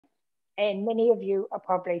and many of you are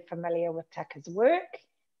probably familiar with Tucker's work.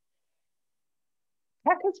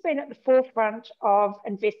 Tucker's been at the forefront of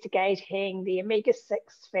investigating the omega-6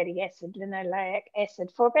 fatty acid, linoleic acid,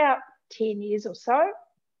 for about 10 years or so.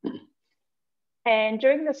 And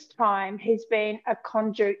during this time, he's been a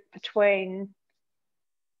conduit between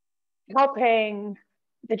helping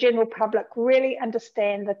the general public really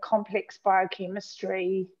understand the complex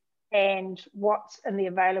biochemistry and what's in the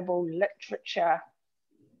available literature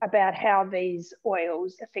about how these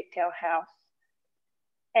oils affect our health.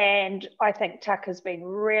 And I think Tucker's been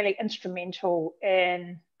really instrumental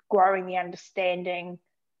in growing the understanding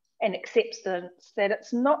and acceptance that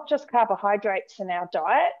it's not just carbohydrates in our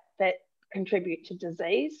diet that contribute to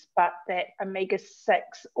disease, but that omega-6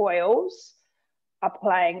 oils are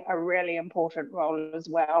playing a really important role as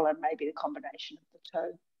well, and maybe the combination of the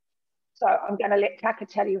two. So I'm going to let Tucker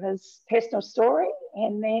tell you his personal story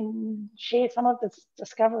and then share some of the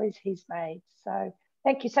discoveries he's made. So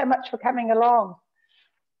thank you so much for coming along.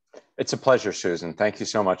 It's a pleasure, Susan. Thank you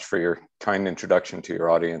so much for your kind introduction to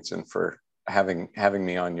your audience and for having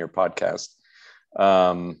me on your podcast.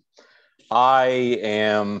 I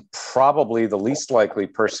am probably the least likely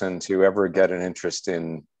person to ever get an interest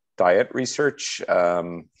in diet research.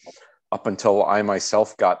 Up until I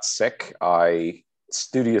myself got sick, I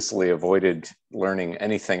studiously avoided learning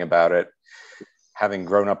anything about it. Having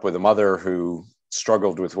grown up with a mother who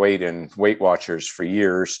struggled with weight and Weight Watchers for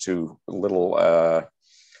years to little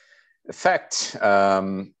effect,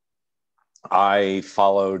 I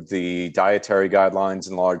followed the dietary guidelines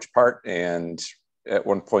in large part, and at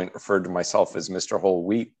one point referred to myself as Mr. Whole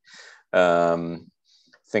Wheat,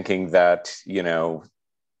 thinking that, you know,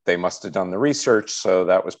 they must have done the research, so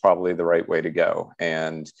that was probably the right way to go.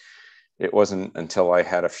 And it wasn't until I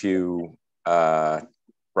had a few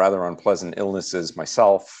rather unpleasant illnesses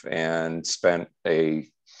myself and spent a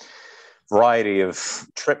variety of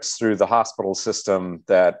trips through the hospital system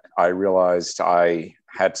that I realized I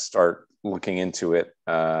had to start looking into it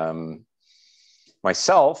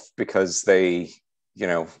myself, because they, you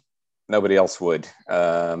know, nobody else would.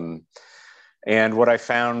 And what I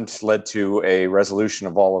found led to a resolution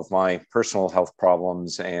of all of my personal health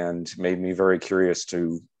problems and made me very curious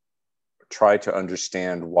to try to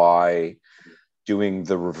understand why doing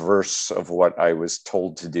the reverse of what I was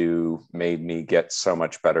told to do made me get so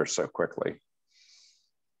much better so quickly.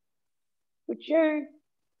 Would you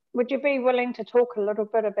be willing to talk a little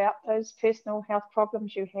bit about those personal health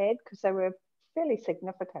problems you had, because they were fairly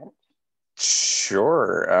significant?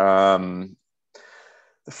 Sure.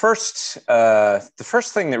 The first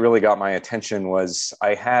thing that really got my attention was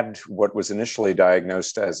I had what was initially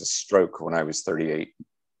diagnosed as a stroke when I was 38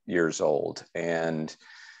 years old. And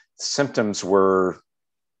symptoms were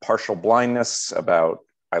partial blindness.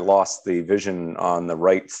 I lost the vision on the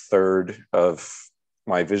right third of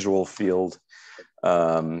my visual field.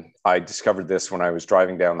 I discovered this when I was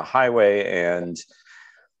driving down the highway, and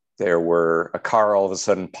a car all of a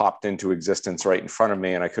sudden popped into existence right in front of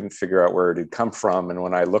me, and I couldn't figure out where it had come from. And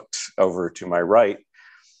when I looked over to my right,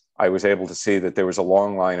 I was able to see that there was a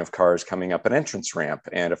long line of cars coming up an entrance ramp.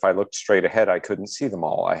 And if I looked straight ahead, I couldn't see them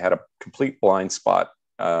all. I had a complete blind spot.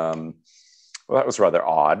 Well, that was rather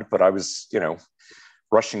odd, but I was, you know,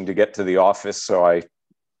 rushing to get to the office, so I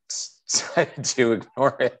decided to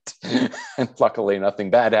ignore it. And luckily,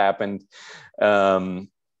 nothing bad happened.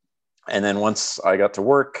 And then once I got to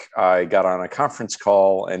work, I got on a conference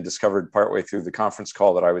call and discovered partway through the conference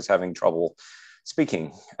call that I was having trouble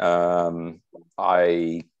speaking.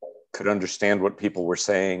 I could understand what people were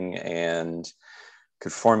saying and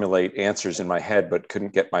could formulate answers in my head, but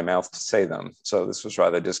couldn't get my mouth to say them. So this was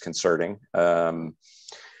rather disconcerting.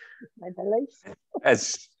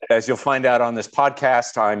 As you'll find out on this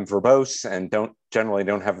podcast, I'm verbose and generally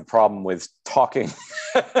don't have a problem with talking.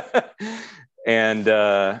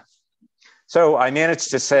 And so I managed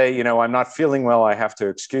to say, you know, I'm not feeling well, I have to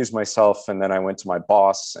excuse myself. And then I went to my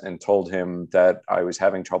boss and told him that I was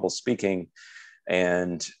having trouble speaking.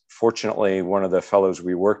 And fortunately, one of the fellows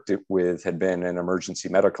we worked with had been an emergency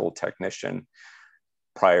medical technician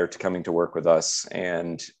prior to coming to work with us.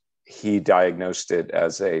 And he diagnosed it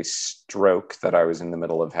as a stroke that I was in the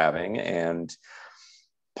middle of having, and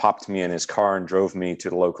popped me in his car and drove me to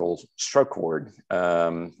the local stroke ward,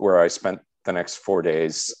 where I spent the next 4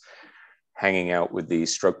 days hanging out with the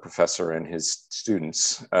stroke professor and his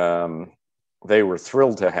students. They were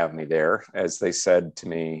thrilled to have me there. As they said to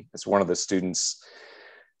me, as one of the students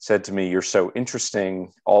said to me, "You're so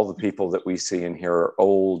interesting. All the people that we see in here are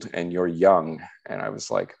old and you're young." And I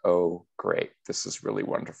was like, oh, great. This is really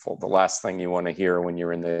wonderful. The last thing you want to hear when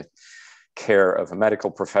you're in the care of a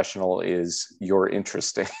medical professional is "you're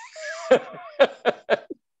interesting."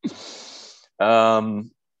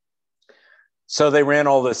 So they ran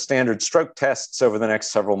all the standard stroke tests over the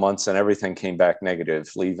next several months, and everything came back negative,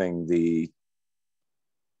 leaving the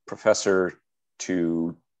professor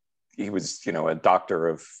to, he was, a doctor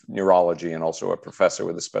of neurology and also a professor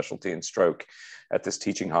with a specialty in stroke at this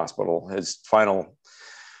teaching hospital. His final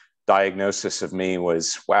diagnosis of me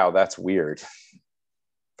was, wow, that's weird.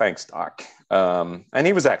 Thanks, doc. And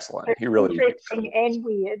he was excellent. He really interesting and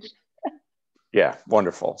weird. Yeah,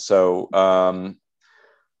 wonderful. So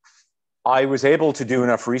I was able to do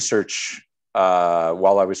enough research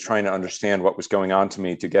while I was trying to understand what was going on to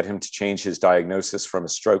me to get him to change his diagnosis from a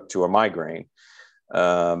stroke to a migraine.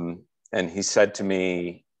 And he said to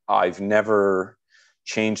me, I've never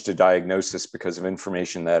changed a diagnosis because of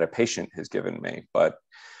information that a patient has given me. But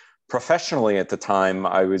professionally at the time,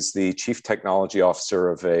 I was the chief technology officer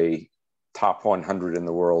of a top 100 in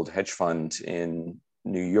the world hedge fund in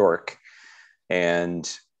New York, and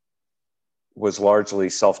was largely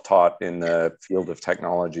self-taught in the field of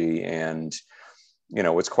technology, and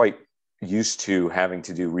was quite used to having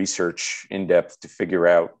to do research in depth to figure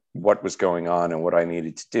out what was going on and what I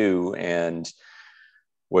needed to do, and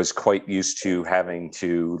was quite used to having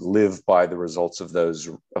to live by the results of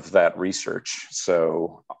that research.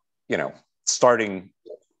 So, starting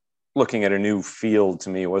looking at a new field to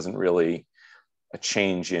me wasn't really a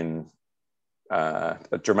change in a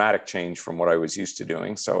dramatic change from what I was used to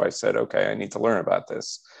doing. So I said, okay, I need to learn about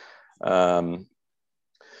this. But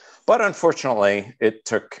unfortunately, it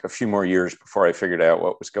took a few more years before I figured out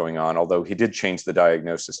what was going on, although he did change the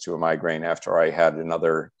diagnosis to a migraine after I had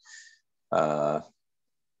another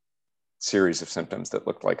series of symptoms that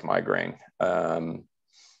looked like migraine.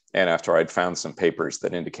 And after I'd found some papers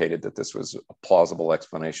that indicated that this was a plausible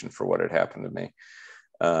explanation for what had happened to me.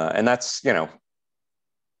 And that's,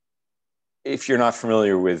 if you're not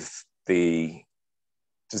familiar with the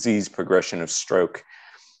disease progression of stroke,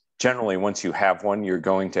 generally, once you have one, you're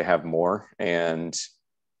going to have more. And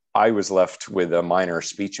I was left with a minor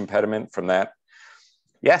speech impediment from that.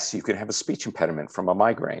 Yes, you can have a speech impediment from a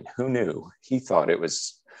migraine. Who knew? He thought it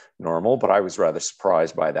was normal, but I was rather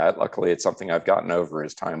surprised by that. Luckily, it's something I've gotten over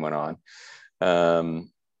as time went on.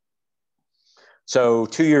 So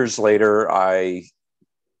 2 years later, I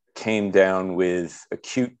came down with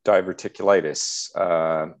acute diverticulitis.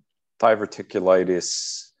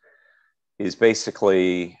 Diverticulitis is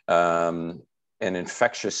basically an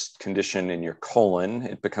infectious condition in your colon.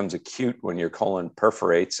 It becomes acute when your colon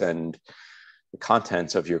perforates and the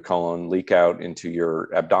contents of your colon leak out into your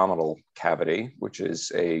abdominal cavity, which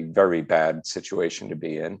is a very bad situation to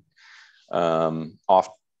be in.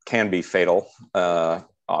 Can be fatal.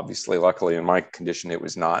 Obviously, luckily in my condition, it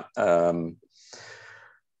was not.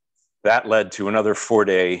 That led to another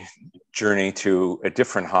 4-day journey to a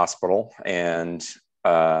different hospital and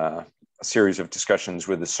a series of discussions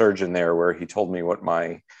with the surgeon there where he told me what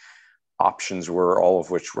my options were, all of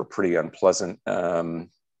which were pretty unpleasant.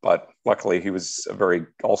 But luckily, he was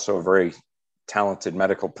also a very talented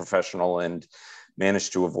medical professional and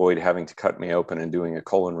managed to avoid having to cut me open and doing a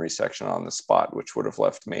colon resection on the spot, which would have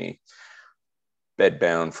left me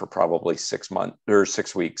bedbound for probably 6 months or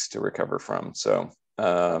 6 weeks to recover from. So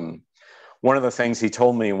one of the things he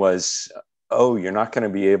told me was, oh, you're not going to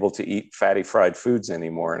be able to eat fatty fried foods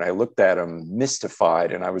anymore. And I looked at him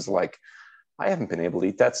mystified, and I was like, I haven't been able to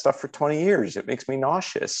eat that stuff for 20 years. It makes me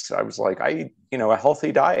nauseous. I was like, I eat, a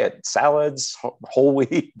healthy diet, salads, whole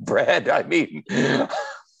wheat bread. I mean, I'm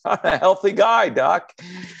a healthy guy, doc.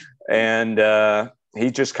 And he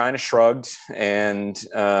just kind of shrugged, and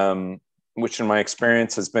which in my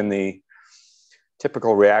experience has been the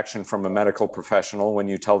typical reaction from a medical professional when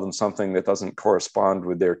you tell them something that doesn't correspond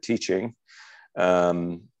with their teaching.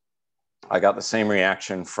 I got the same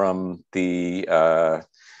reaction from the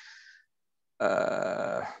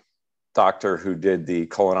doctor who did the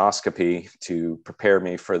colonoscopy to prepare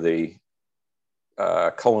me for the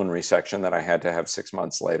colon resection that I had to have 6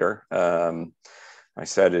 months later. I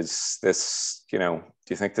said, is this, do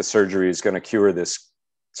you think the surgery is going to cure this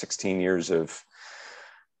 16 years of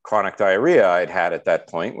chronic diarrhea I'd had at that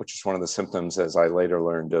point, which is one of the symptoms, as I later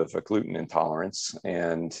learned, of a gluten intolerance.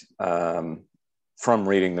 And from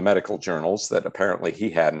reading the medical journals that apparently he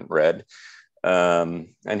hadn't read.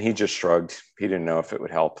 And he just shrugged. He didn't know if it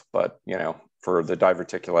would help, but for the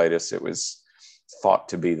diverticulitis, it was thought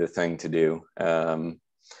to be the thing to do.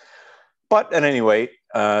 But at any rate,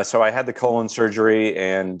 so I had the colon surgery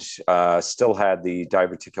and still had the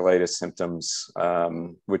diverticulitis symptoms,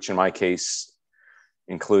 which in my case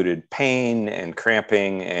included pain and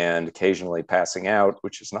cramping and occasionally passing out,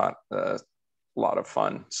 which is not a lot of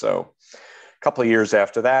fun. So a couple of years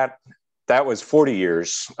after that, that was 40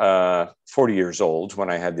 years old when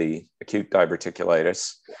I had the acute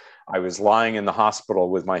diverticulitis. I was lying in the hospital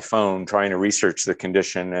with my phone trying to research the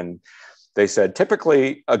condition, and they said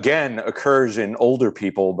typically, again, occurs in older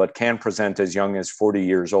people, but can present as young as 40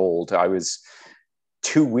 years old. I was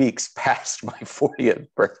 2 weeks past my 40th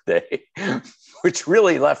birthday, which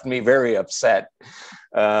really left me very upset.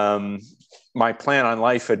 My plan on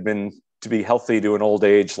life had been to be healthy to an old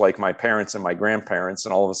age like my parents and my grandparents.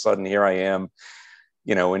 And all of a sudden, here I am,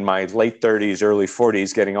 in my late 30s, early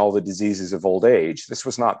 40s, getting all the diseases of old age. This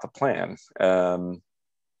was not the plan.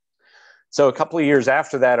 So a couple of years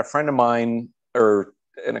after that, a friend of mine, or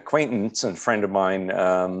an acquaintance and friend of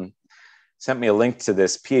mine, sent me a link to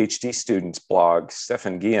this PhD student's blog,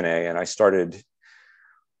 Stefan Guillenet, and I started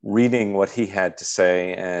reading what he had to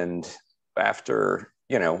say. And after,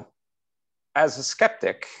 as a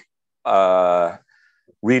skeptic,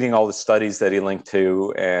 reading all the studies that he linked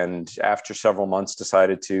to, and after several months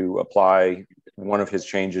decided to apply one of his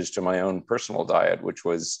changes to my own personal diet, which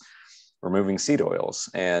was removing seed oils.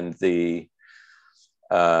 And the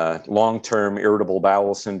long-term irritable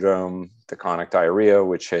bowel syndrome, the chronic diarrhea,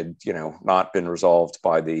 which had not been resolved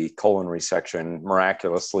by the colon resection,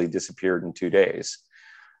 miraculously disappeared in 2 days,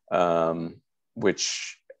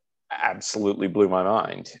 which absolutely blew my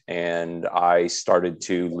mind. And I started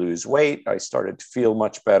to lose weight. I started to feel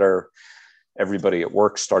much better. Everybody at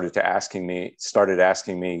work started asking me,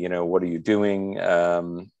 what are you doing?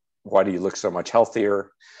 Why do you look so much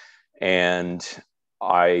healthier? And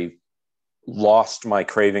I lost my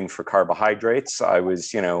craving for carbohydrates. I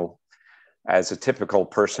was, as a typical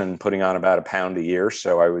person, putting on about a pound a year.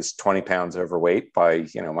 So I was 20 pounds overweight by,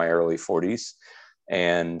 my early 40s.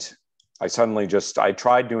 And I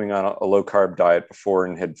tried doing on a low carb diet before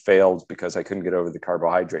and had failed because I couldn't get over the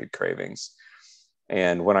carbohydrate cravings.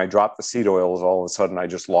 And when I dropped the seed oils, all of a sudden I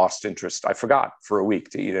just lost interest. I forgot for a week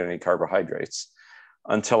to eat any carbohydrates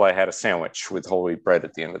until I had a sandwich with whole wheat bread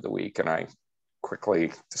at the end of the week. And I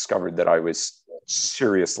quickly discovered that I was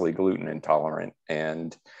seriously gluten intolerant.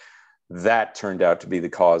 And that turned out to be the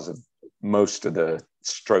cause of most of the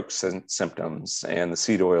stroke symptoms. And the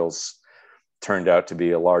seed oils turned out to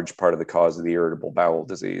be a large part of the cause of the irritable bowel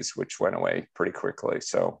disease, which went away pretty quickly.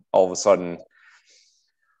 So all of a sudden,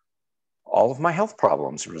 all of my health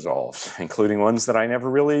problems resolved, including ones that I never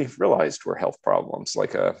really realized were health problems,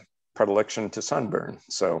 like a predilection to sunburn.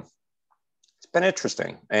 So it's been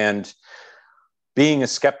interesting. And being a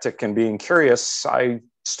skeptic and being curious, I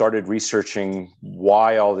started researching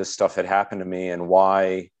why all this stuff had happened to me and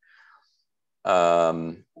why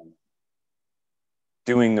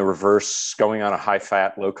doing the reverse, going on a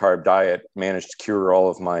high-fat, low-carb diet managed to cure all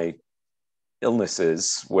of my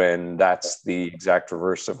illnesses when that's the exact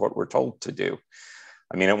reverse of what we're told to do.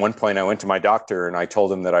 I mean, at one point I went to my doctor and I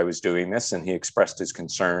told him that I was doing this, and he expressed his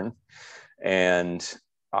concern. And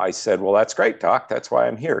I said, well, that's great, doc. That's why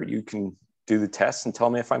I'm here. You can do the tests and tell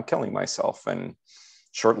me if I'm killing myself. And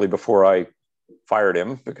shortly before I fired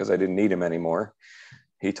him, because I didn't need him anymore,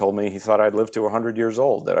 he told me he thought I'd live to 100 years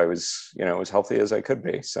old, that I was, as healthy as I could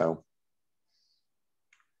be. So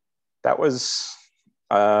that was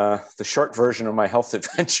the short version of my health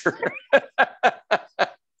adventure.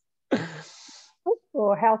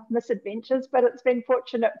 Or health misadventures, but it's been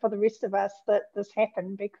fortunate for the rest of us that this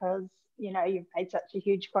happened because, you've made such a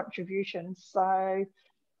huge contribution. So.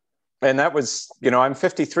 And that was, I'm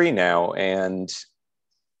 53 now, and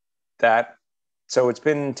so it's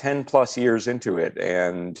been 10 plus years into it.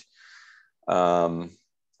 And I'm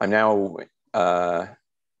now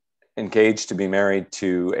engaged to be married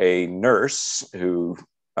to a nurse who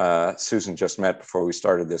Susan just met before we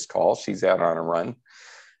started this call. She's out on a run.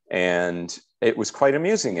 And it was quite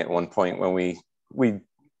amusing at one point when we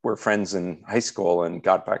were friends in high school and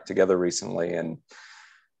got back together recently. And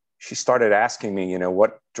she started asking me,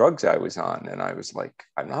 what drugs I was on. And I was like,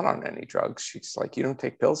 I'm not on any drugs. She's like, you don't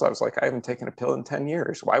take pills? I was like, I haven't taken a pill in 10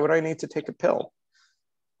 years. Why would I need to take a pill?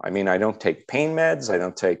 I mean, I don't take pain meds. I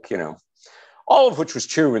don't take, all of which was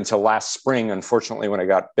true until last spring, unfortunately, when I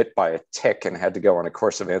got bit by a tick and had to go on a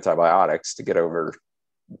course of antibiotics to get over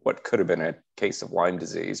what could have been a case of Lyme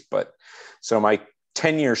disease. But so my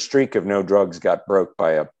 10-year streak of no drugs got broke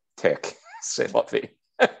by a tick. C'est la vie.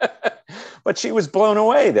 But she was blown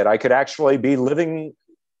away that I could actually be living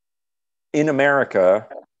in America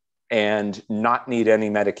and not need any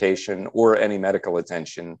medication or any medical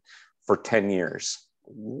attention for 10 years.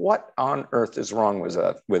 What on earth is wrong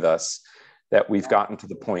with us that we've gotten to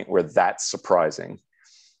the point where that's surprising?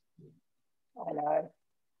 I know.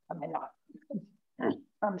 I mean,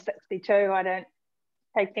 I'm 62. I don't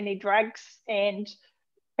take any drugs, and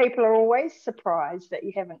people are always surprised that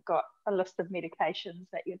you haven't got a list of medications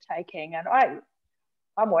that you're taking. And I'm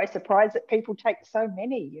always surprised that people take so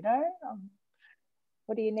many, you know.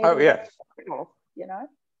 What do you need? Oh, yeah. You know?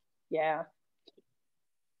 Yeah.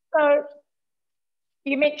 So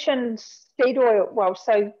you mentioned seed oil. Well,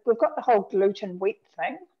 so we've got the whole gluten wheat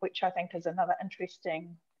thing, which I think is another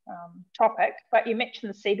interesting topic. But you mentioned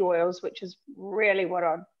the seed oils, which is really what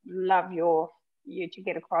I'd love you to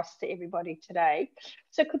get across to everybody today.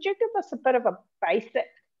 So could you give us a bit of a basic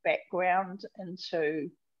background into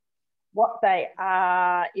what they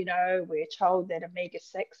are? You know, we're told that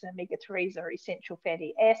omega-6 and omega-3s are essential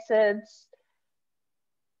fatty acids.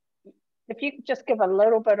 If you could just give a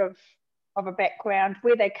little bit of a background,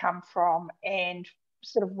 where they come from, and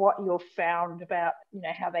sort of what you've found about, you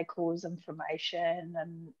know, how they cause inflammation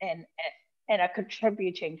and are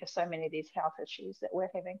contributing to so many of these health issues that we're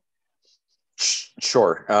having.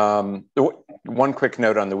 Sure. One quick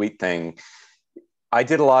note on the wheat thing. I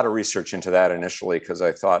did a lot of research into that initially because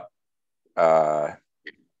I thought,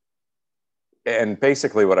 and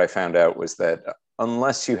basically what I found out was that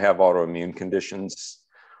unless you have autoimmune conditions,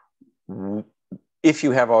 if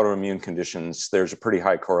you have autoimmune conditions, there's a pretty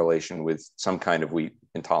high correlation with some kind of wheat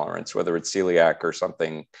intolerance, whether it's celiac or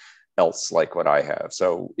something else like what I have.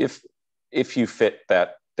 So if you fit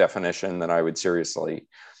that definition, then I would seriously,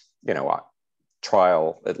 you know,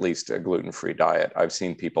 trial at least a gluten-free diet. I've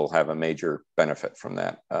seen people have a major benefit from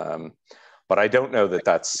that. But I don't know that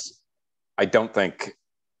I don't think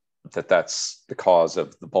that that's the cause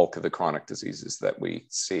of the bulk of the chronic diseases that we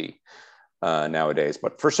see nowadays.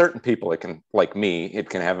 But for certain people, it can, like me, it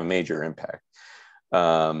can have a major impact.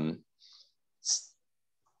 The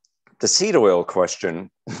seed oil question,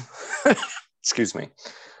 excuse me.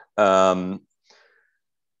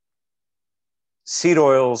 Seed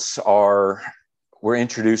oils were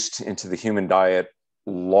introduced into the human diet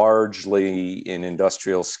largely in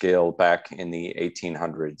industrial scale back in the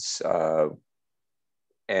 1800s.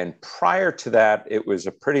 And prior to that, it was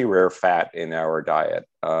a pretty rare fat in our diet.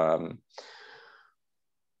 The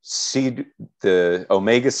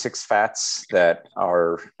omega-6 fats that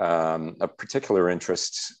are of particular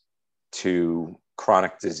interest to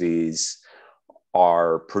chronic disease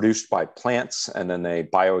are produced by plants, and then they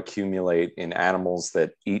bioaccumulate in animals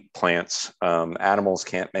that eat plants. Animals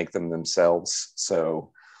can't make them themselves,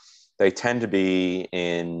 so they tend to be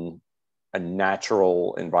in a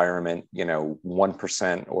natural environment,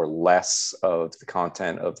 1% or less of the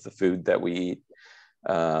content of the food that we eat,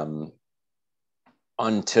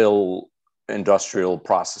 until industrial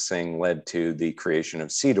processing led to the creation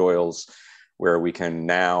of seed oils, where we can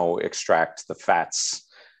now extract the fats.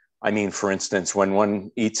 I mean, for instance, when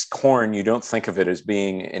one eats corn, you don't think of it as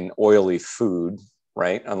being an oily food,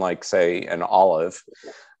 right? Unlike, say, an olive.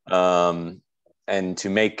 And to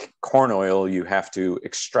make corn oil, you have to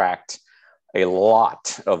extract a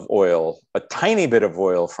lot of oil, a tiny bit of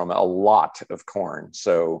oil from a lot of corn.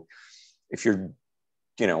 So if you're,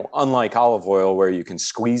 unlike olive oil where you can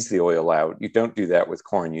squeeze the oil out, you don't do that with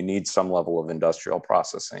corn. You need some level of industrial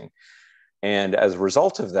processing. And as a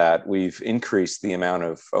result of that, we've increased the amount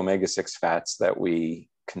of omega-6 fats that we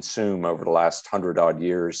consume over the last 100-odd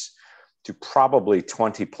years to probably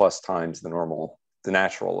 20 plus times the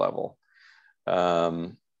natural level.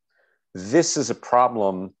 This is a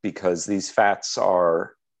problem because these fats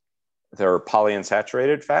they're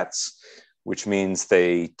polyunsaturated fats, which means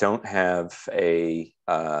they don't have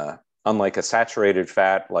unlike a saturated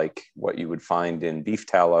fat, like what you would find in beef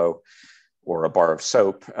tallow or a bar of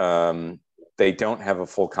soap, they don't have a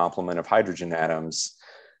full complement of hydrogen atoms.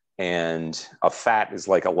 And a fat is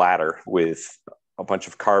like a ladder with a bunch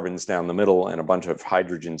of carbons down the middle and a bunch of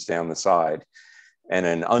hydrogens down the side. And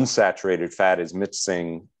an unsaturated fat is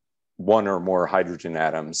mixing one or more hydrogen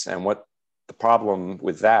atoms. And what the problem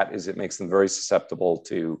with that is, it makes them very susceptible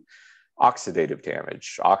to oxidative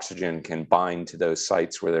damage. Oxygen can bind to those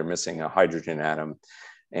sites where they're missing a hydrogen atom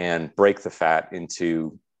and break the fat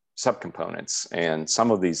into subcomponents. And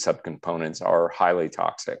some of these subcomponents are highly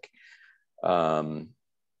toxic. Our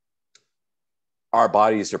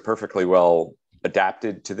bodies are perfectly well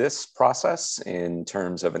adapted to this process in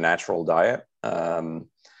terms of a natural diet.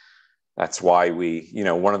 That's why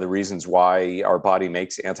one of the reasons why our body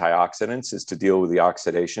makes antioxidants is to deal with the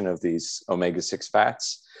oxidation of these omega-6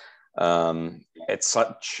 fats. It's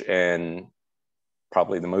such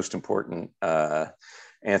probably the most important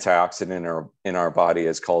antioxidant in our body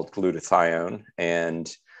is called glutathione.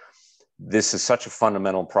 And this is such a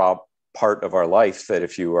fundamental part of our life that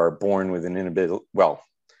if you are born with an inability,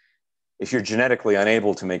 if you're genetically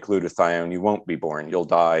unable to make glutathione, you won't be born. You'll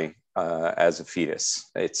die as a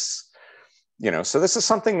fetus. So this is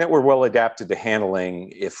something that we're well adapted to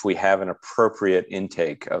handling if we have an appropriate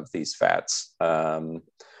intake of these fats.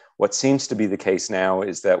 What seems to be the case now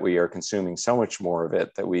is that we are consuming so much more of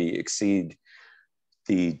it that we exceed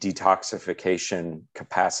the detoxification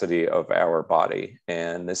capacity of our body.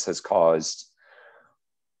 And this has caused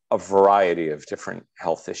a variety of different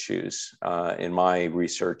health issues. In my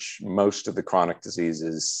research, most of the chronic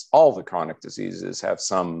diseases, all the chronic diseases, have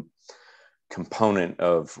some component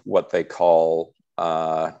of what they call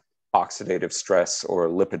oxidative stress or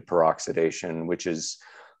lipid peroxidation, which is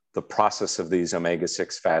the process of these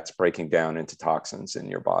omega-6 fats breaking down into toxins in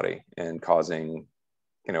your body and causing,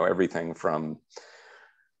 everything from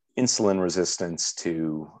insulin resistance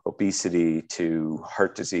to obesity to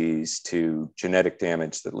heart disease to genetic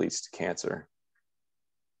damage that leads to cancer.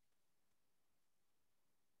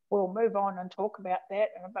 We'll move on and talk about that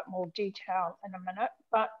in a bit more detail in a minute,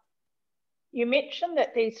 but you mentioned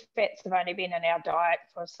that these fats have only been in our diet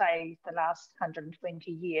for, say, the last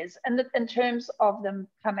 120 years, and in terms of them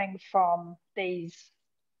coming from these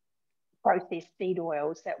processed seed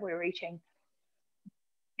oils that we're eating.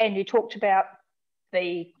 And you talked about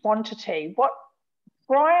the quantity.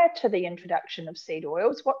 Prior to the introduction of seed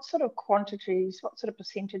oils, what sort of quantities, what sort of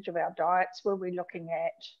percentage of our diets were we looking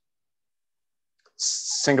at?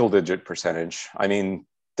 Single-digit percentage. I mean,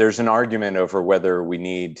 there's an argument over whether we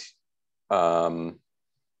need the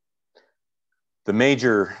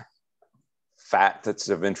major fat that's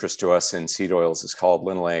of interest to us in seed oils is called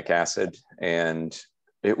linoleic acid, and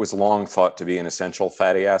it was long thought to be an essential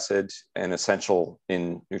fatty acid. And essential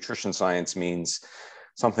in nutrition science means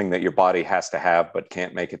something that your body has to have but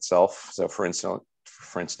can't make itself. So for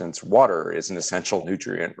instance, water is an essential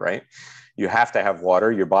nutrient, right? You have to have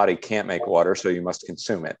water. Your body can't make water, so you must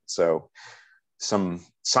consume it. So some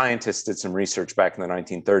scientists did some research back in the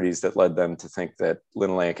 1930s that led them to think that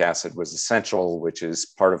linoleic acid was essential, which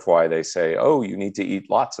is part of why they say, oh, you need to eat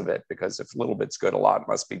lots of it, because if a little bit's good, a lot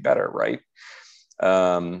must be better, right?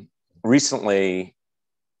 Recently,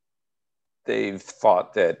 they've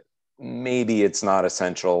thought that maybe it's not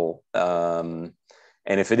essential. And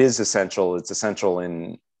if it is essential, it's essential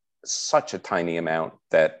in such a tiny amount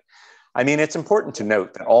that, I mean, it's important to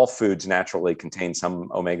note that all foods naturally contain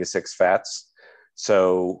some omega-6 fats.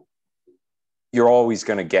 So you're always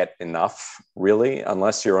going to get enough, really,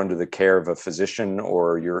 unless you're under the care of a physician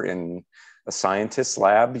or you're in a scientist's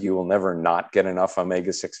lab. You will never not get enough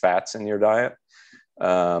omega-6 fats in your diet.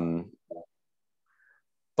 But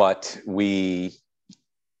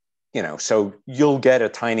so you'll get a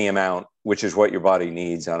tiny amount, which is what your body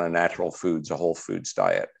needs on a natural foods, a whole foods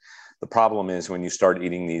diet. The problem is when you start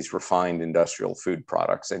eating these refined industrial food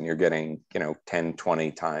products and you're getting, 10,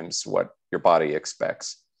 20 times what your body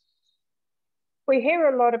expects. We hear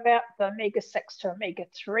a lot about the omega-6 to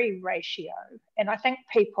omega-3 ratio, and I think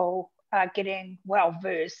people are getting well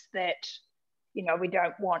versed that, we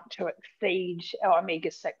don't want to exceed our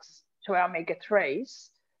omega-6 to our omega-3s.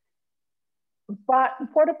 But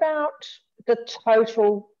what about the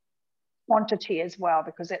total quantity as well?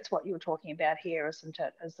 Because that's what you were talking about here, isn't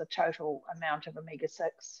it? Is the total amount of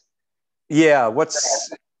omega-6. Yeah,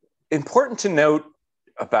 what's important to note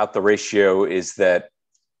about the ratio is that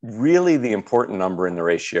really the important number in the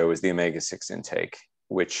ratio is the omega-6 intake,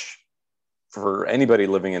 which for anybody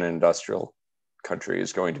living in an industrial country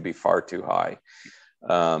is going to be far too high.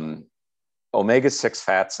 Omega-6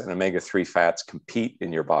 fats and omega-3 fats compete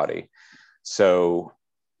in your body. So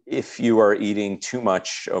if you are eating too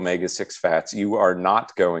much omega-6 fats, you are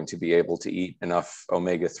not going to be able to eat enough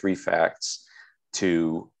omega-3 fats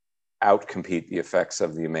to outcompete the effects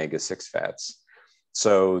of the omega-6 fats.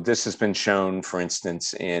 So this has been shown, for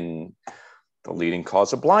instance, in the leading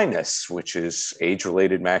cause of blindness, which is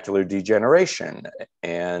age-related macular degeneration.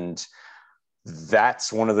 And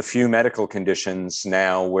that's one of the few medical conditions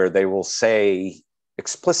now where they will say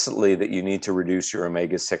explicitly that you need to reduce your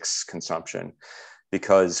omega-6 consumption,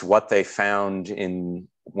 because what they found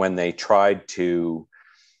when they tried to,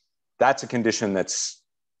 that's a condition that's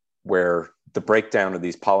where the breakdown of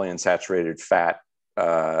these polyunsaturated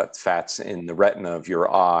fats in the retina of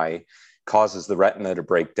your eye causes the retina to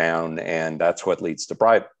break down, and that's what leads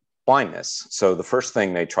to blindness. So the first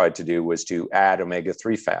thing they tried to do was to add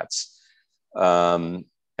omega-3 fats. And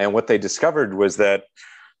what they discovered was that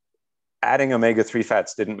adding omega-3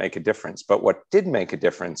 fats didn't make a difference. But what did make a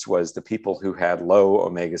difference was the people who had low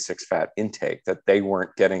omega-6 fat intake, that they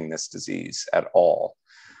weren't getting this disease at all.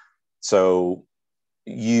 So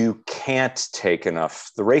you can't take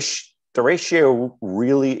enough. The ratio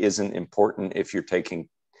really isn't important if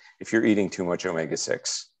you're eating too much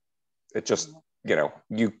omega-6. It just,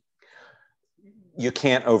 you you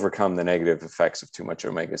can't overcome the negative effects of too much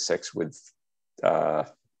omega-6 with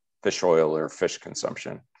fish oil or fish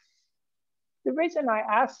consumption. The reason I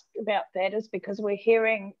ask about that is because we're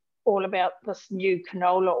hearing all about this new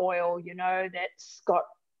canola oil, you know, that's got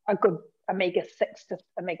a good omega-6 to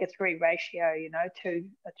omega-3 ratio, you know,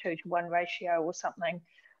 a 2-to-1 ratio or something.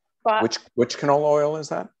 But which canola oil is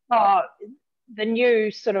that? The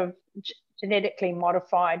new sort of genetically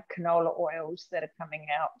modified canola oils that are coming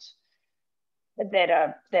out that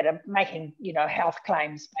are making, you know, health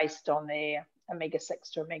claims based on their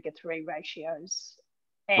omega-6 to omega-3 ratios.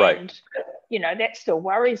 And, right. you know, that still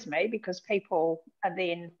worries me because people are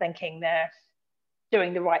then thinking they're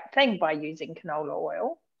doing the right thing by using canola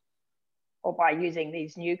oil or by using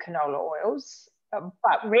these new canola oils.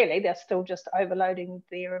 But really, they're still just overloading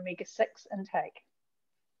their omega-6 intake.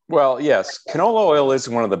 Well, yes, canola oil is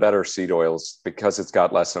one of the better seed oils because it's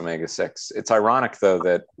got less omega-6. It's ironic, though,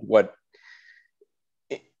 that what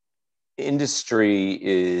industry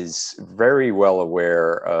is very well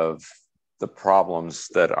aware of the problems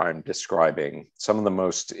that I'm describing. Some of the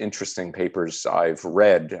most interesting papers I've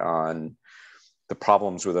read on the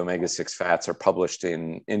problems with omega-6 fats are published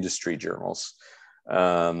in industry journals.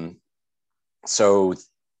 So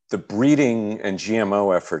the breeding and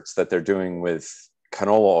GMO efforts that they're doing with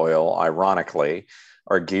canola oil, ironically,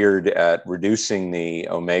 are geared at reducing the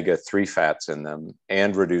omega-3 fats in them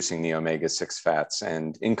and reducing the omega-6 fats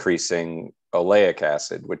and increasing oleic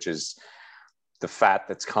acid, which is the fat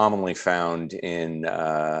that's commonly found in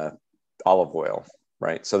olive oil,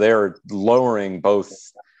 right? So they're lowering both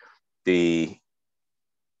the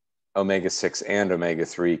omega-6 and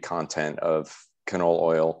omega-3 content of canola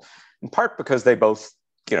oil, in part because they both,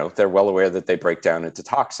 you know, they're well aware that they break down into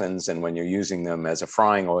toxins. And when you're using them as a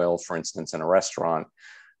frying oil, for instance, in a restaurant,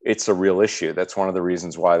 it's a real issue. That's one of the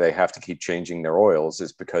reasons why they have to keep changing their oils,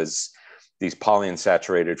 is because these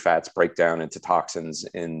polyunsaturated fats break down into toxins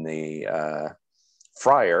in the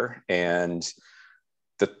fryer, and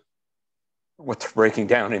what they're breaking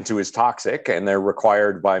down into is toxic, and they're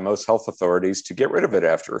required by most health authorities to get rid of it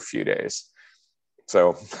after a few days.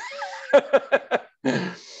 So,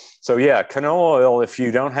 so yeah, canola oil, if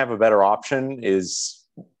you don't have a better option, is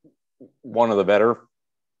one of the better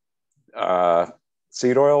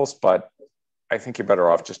seed oils, but I think you're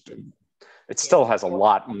better off just, it still has a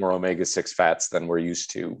lot more omega-6 fats than we're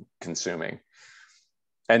used to consuming.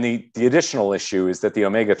 And the additional issue is that the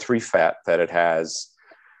omega-3 fat that it has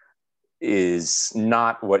is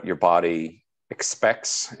not what your body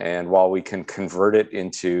expects. And while we can convert it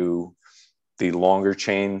into the longer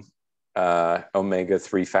chain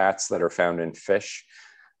omega-3 fats that are found in fish,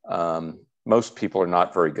 most people are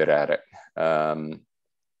not very good at it.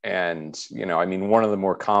 And, you know, I mean, one of the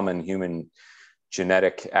more common human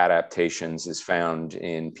genetic adaptations is found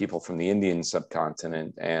in people from the Indian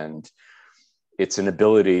subcontinent. And it's an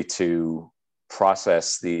ability to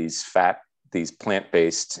process these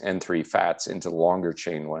plant-based N3 fats into longer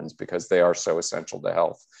chain ones because they are so essential to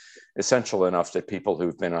health. Essential enough that people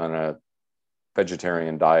who've been on a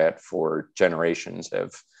vegetarian diet for generations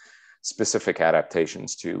have specific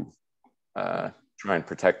adaptations to try and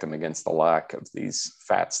protect them against the lack of these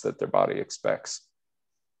fats that their body expects.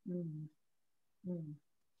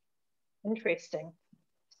 Interesting.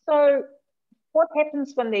 So what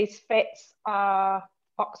happens when these fats are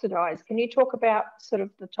oxidized? Can you talk about sort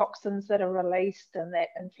of the toxins that are released in that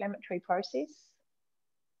inflammatory process?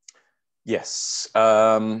 Yes.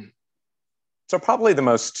 So probably the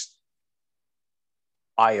most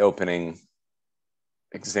eye-opening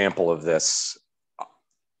example of this,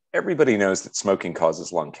 everybody knows that smoking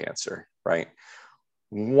causes lung cancer, right?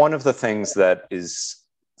 One of the things that is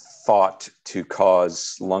thought to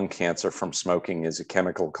cause lung cancer from smoking is a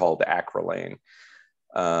chemical called acrylane.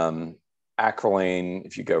 Acrylane,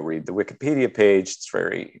 if you go read the Wikipedia page, it's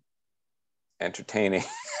very entertaining,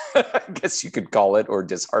 I guess you could call it, or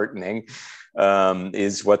disheartening,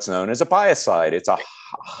 is what's known as a biocide. It's a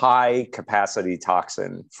high capacity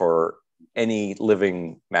toxin for any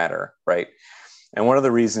living matter, right? And one of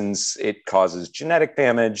the reasons it causes genetic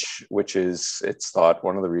damage, which is, it's thought,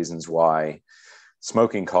 one of the reasons why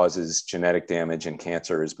smoking causes genetic damage and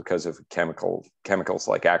cancer is because of chemicals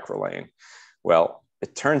like acrylane. Well,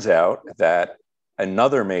 it turns out that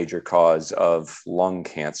another major cause of lung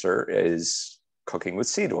cancer is cooking with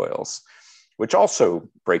seed oils, which also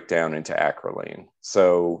break down into acrylane.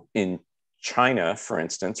 So in China, for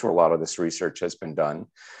instance, where a lot of this research has been done,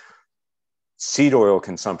 seed oil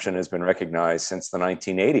consumption has been recognized since the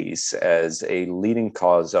 1980s as a leading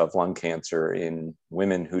cause of lung cancer in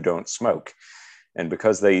women who don't smoke. And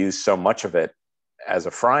because they use so much of it as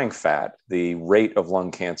a frying fat, the rate of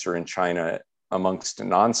lung cancer in China amongst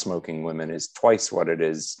non-smoking women is twice what it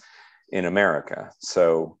is in America.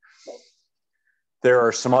 So there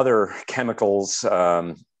are some other chemicals,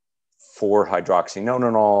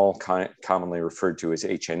 4-hydroxynonenal, commonly referred to as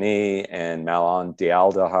HNE, and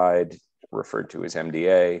malondialdehyde, referred to as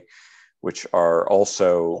MDA, which are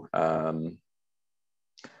also, they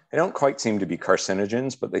don't quite seem to be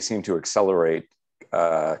carcinogens, but they seem to accelerate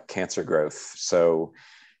cancer growth. So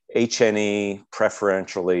HNE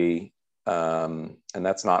preferentially, and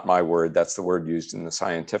that's not my word, that's the word used in the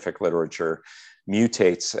scientific literature,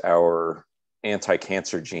 mutates our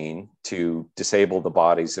anti-cancer gene to disable the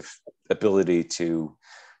body's ability to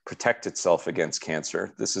protect itself against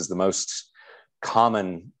cancer. This is the most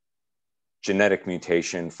common genetic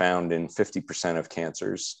mutation found in 50% of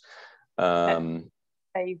cancers. P50.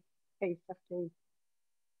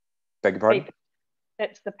 Beg your pardon?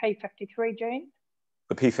 That's the P53 gene?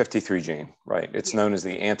 The P53 gene, right. It's known as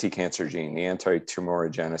the anti-cancer gene, the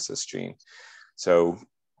anti-tumorigenesis gene. So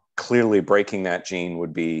clearly breaking that gene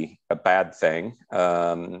would be a bad thing.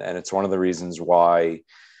 And it's one of the reasons why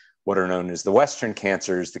what are known as the Western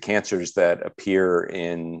cancers, the cancers that appear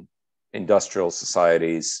in industrial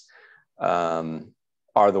societies,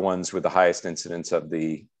 are the ones with the highest incidence of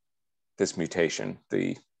this mutation,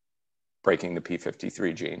 the breaking the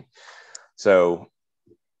P53 gene. So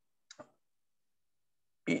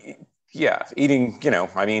yeah, eating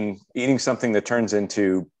something that turns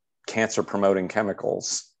into cancer promoting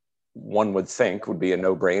chemicals, one would think would be a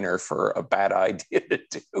no-brainer for a bad idea to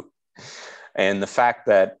do. And the fact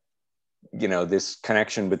that, this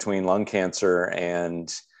connection between lung cancer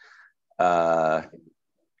and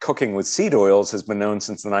cooking with seed oils has been known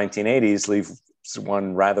since the 1980s, leaves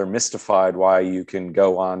one rather mystified why you can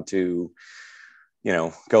go on to,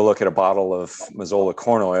 go look at a bottle of Mazola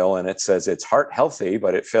corn oil and it says it's heart healthy,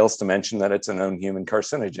 but it fails to mention that it's a known human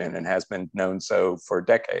carcinogen and has been known so for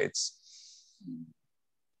decades.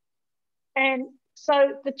 And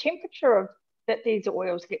so the temperature that these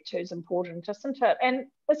oils get to is important, isn't it? And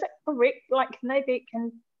is it correct? Like,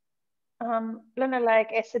 can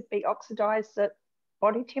linoleic acid be oxidized at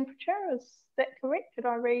body temperature? Is that correct? Did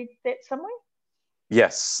I read that somewhere?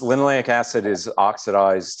 Yes, linoleic acid is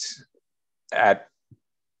oxidized at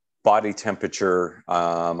body temperature.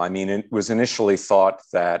 It was initially thought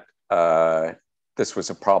that this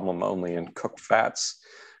was a problem only in cooked fats,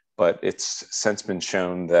 but it's since been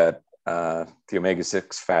shown that the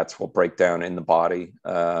omega-6 fats will break down in the body,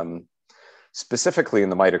 specifically in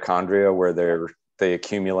the mitochondria where they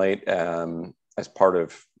accumulate as part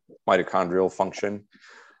of mitochondrial function.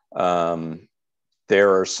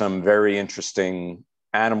 There are some very interesting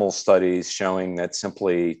animal studies showing that so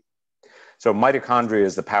mitochondria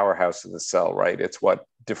is the powerhouse of the cell, right? It's what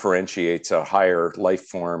differentiates a higher life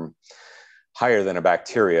form, higher than a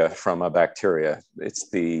bacteria, from a bacteria. It's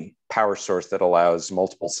the power source that allows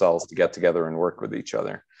multiple cells to get together and work with each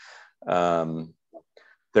other.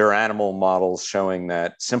 There are animal models showing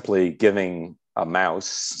that simply giving a mouse,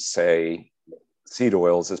 say, seed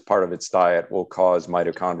oils as part of its diet will cause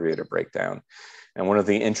mitochondria to break down. And one of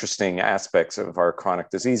the interesting aspects of our chronic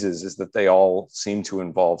diseases is that they all seem to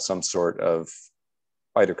involve some sort of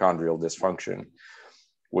mitochondrial dysfunction,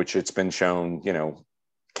 which it's been shown,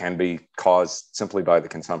 can be caused simply by the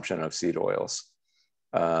consumption of seed oils.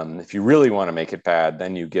 If you really want to make it bad,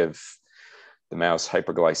 then you give the mouse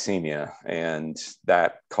hyperglycemia, and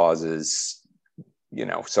that causes,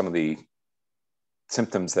 some of the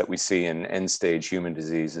symptoms that we see in end-stage human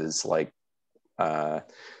diseases, like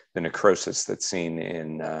the necrosis that's seen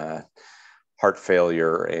in heart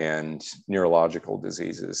failure and neurological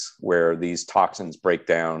diseases, where these toxins break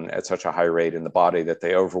down at such a high rate in the body that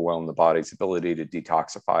they overwhelm the body's ability to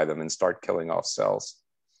detoxify them and start killing off cells.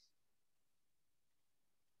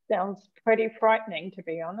 Sounds pretty frightening, to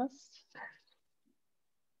be honest.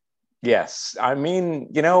 Yes.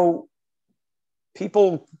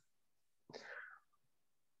 People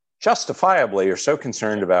justifiably are so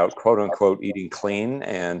concerned about quote unquote eating clean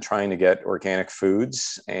and trying to get organic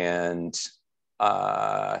foods and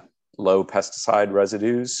low pesticide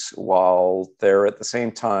residues, while they're at the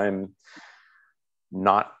same time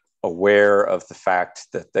not aware of the fact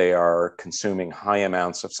that they are consuming high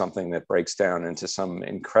amounts of something that breaks down into some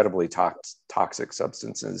incredibly toxic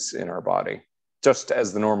substances in our body, just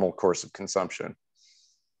as the normal course of consumption.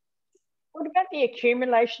 What about the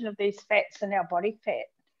accumulation of these fats in our body fat?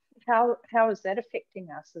 How is that affecting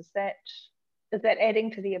us? Is that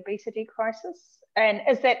adding to the obesity crisis? And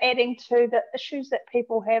is that adding to the issues that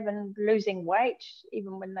people have in losing weight,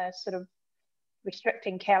 even when they're sort of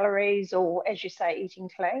restricting calories or, as you say, eating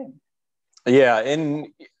clean? Yeah, and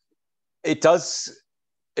it does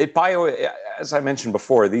as I mentioned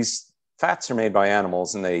before, these fats are made by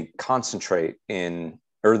animals and they concentrate in,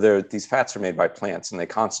 or these fats are made by plants and they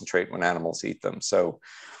concentrate when animals eat them. So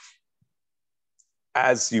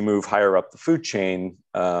as you move higher up the food chain,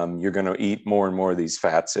 you're going to eat more and more of these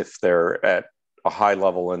fats if they're at a high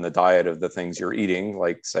level in the diet of the things you're eating,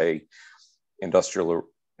 like say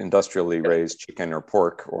industrially raised chicken or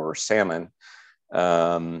pork or salmon.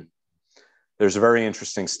 There's a very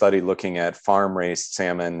interesting study looking at farm-raised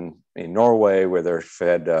salmon in Norway where they're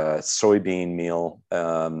fed a soybean meal.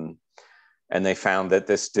 And they found that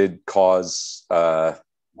this did cause fat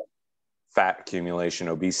accumulation,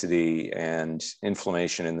 obesity, and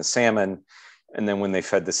inflammation in the salmon. And then when they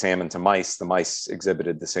fed the salmon to mice, the mice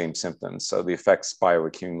exhibited the same symptoms. So the effects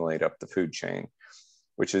bioaccumulate up the food chain,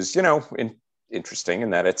 which is, interesting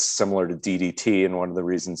in that it's similar to DDT. And one of the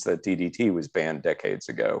reasons that DDT was banned decades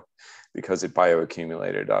ago, because it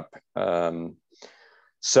bioaccumulated up.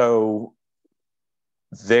 So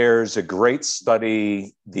there's a great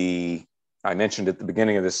study, I mentioned at the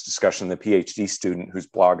beginning of this discussion, the PhD student whose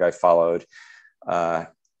blog I followed,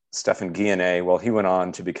 Stefan Guillenet. Well, he went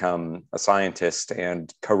on to become a scientist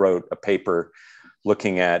and co-wrote a paper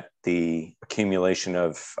looking at the accumulation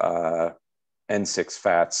of N6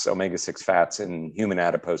 fats, omega-6 fats in human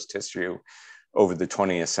adipose tissue over the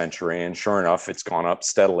 20th century. And sure enough, it's gone up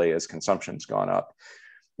steadily as consumption's gone up.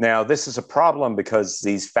 Now, this is a problem because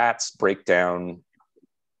these fats break down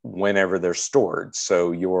whenever they're stored.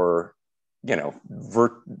 So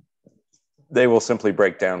they will simply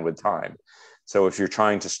break down with time. So if you're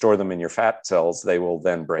trying to store them in your fat cells, they will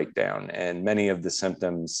then break down. And many of the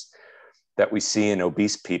symptoms that we see in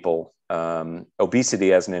obese people,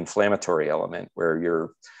 obesity as an inflammatory element where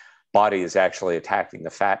your body is actually attacking the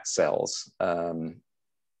fat cells.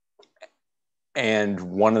 And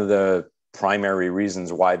one of the primary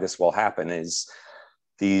reasons why this will happen is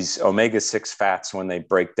these omega-6 fats, when they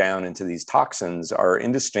break down into these toxins, are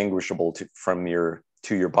indistinguishable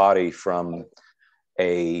to your body from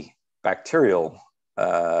a bacterial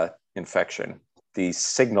infection. The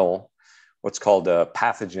signal, what's called a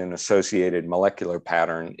pathogen-associated molecular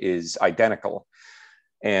pattern, is identical.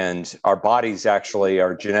 And our bodies actually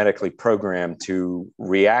are genetically programmed to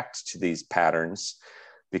react to these patterns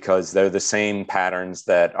because they're the same patterns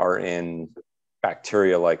that are in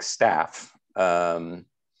bacteria like staph.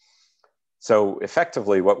 So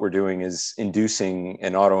effectively what we're doing is inducing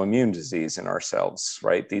an autoimmune disease in ourselves,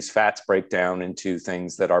 right? These fats break down into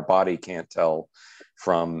things that our body can't tell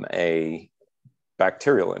from a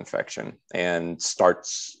bacterial infection and it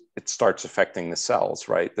starts affecting the cells,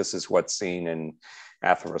 right? This is what's seen in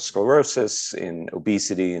atherosclerosis, in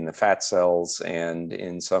obesity, in the fat cells, and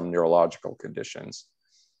in some neurological conditions.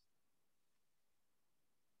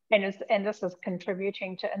 And this is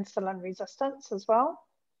contributing to insulin resistance as well?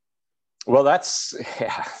 Well,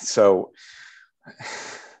 so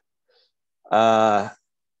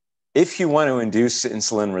if you want to induce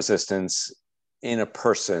insulin resistance in a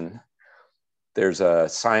person, there's a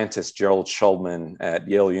scientist, Gerald Shulman at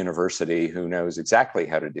Yale University, who knows exactly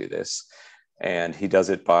how to do this. And he does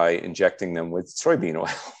it by injecting them with soybean oil.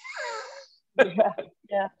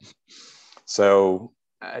 Yeah. So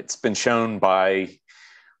it's been shown by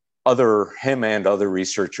him and other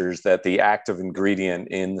researchers that the active ingredient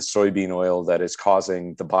in the soybean oil that is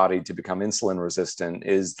causing the body to become insulin resistant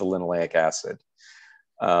is the linoleic acid.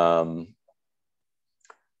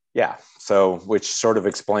 So which sort of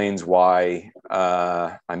explains why,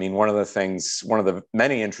 one of the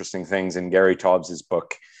many interesting things in Gary Taubes'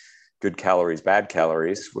 book, Good Calories, Bad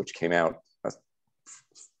Calories, which came out a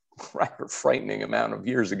rather frightening amount of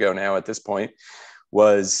years ago now at this point,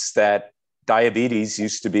 was that diabetes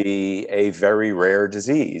used to be a very rare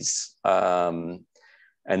disease. And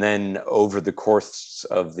then over the course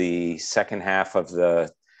of the second half of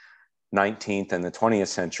the 19th and the 20th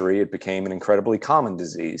century, it became an incredibly common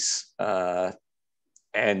disease.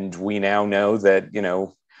 And we now know that,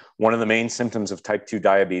 one of the main symptoms of type 2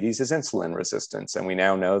 diabetes is insulin resistance. And we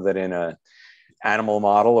now know that in an animal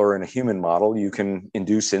model or in a human model, you can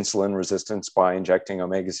induce insulin resistance by injecting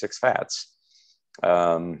omega-6 fats.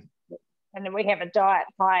 And then we have a diet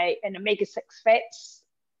high in omega-6 fats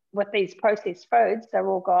with these processed foods. They've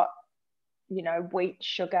all got, wheat,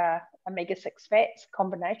 sugar, omega-6 fats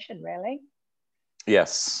combination, really.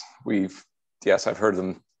 Yes, I've heard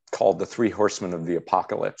them called the three horsemen of the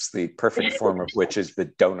apocalypse, the perfect form of which is the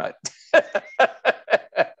donut.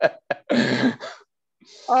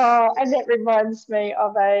 Oh, and that reminds me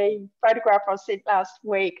of a photograph I sent last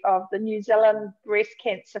week of the New Zealand Breast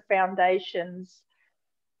Cancer Foundation's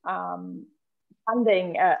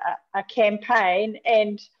funding a campaign,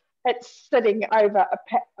 and it's sitting over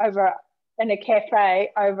in a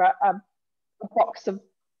cafe over a box of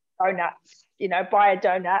donuts. You know, buy a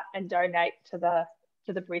donut and donate to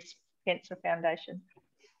the Breast Cancer Foundation.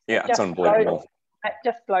 Yeah, it's unbelievable. It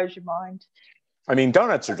just blows your mind. I mean,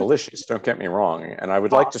 donuts are delicious, don't get me wrong. And I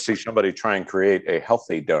would like to see somebody try and create a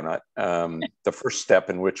healthy donut. The first step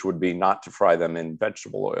in which would be not to fry them in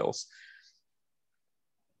vegetable oils.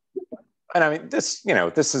 And I mean, this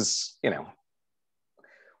is,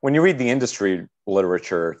 when you read the industry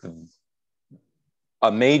literature,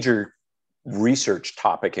 a major research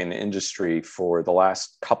topic in industry for the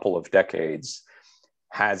last couple of decades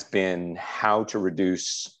has been how to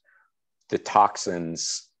reduce the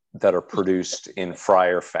toxins that are produced in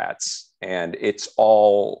fryer fats. And it's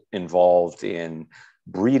all involved in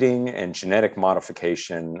breeding and genetic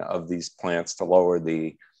modification of these plants to lower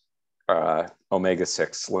the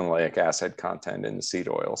omega-6 linoleic acid content in the seed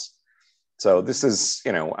oils. So this is,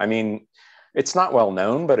 I mean, it's not well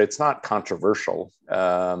known, but it's not controversial.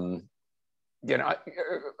 One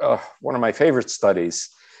of my favorite studies,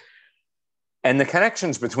 and the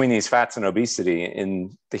connections between these fats and obesity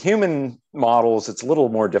in the human models, it's a little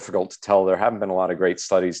more difficult to tell. There haven't been a lot of great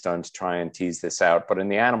studies done to try and tease this out, but in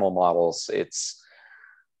the animal models, it's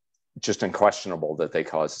just unquestionable that they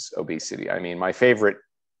cause obesity. I mean, my favorite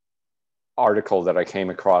article that I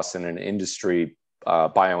came across in an industry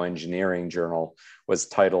bioengineering journal was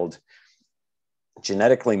titled,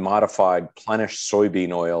 "Genetically modified Plenish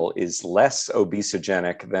soybean oil is less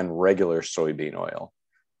obesogenic than regular soybean oil."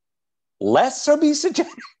 Less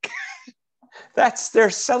obesogenic? That's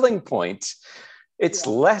their selling point. It's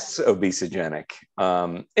less obesogenic.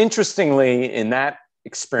 Interestingly, in that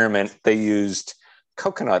experiment, they used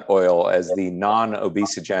coconut oil as the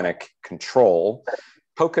non-obesogenic control.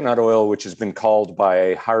 Coconut oil, which has been called by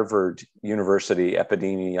a Harvard University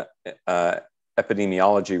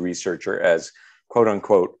epidemiology researcher as quote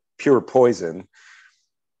unquote pure poison.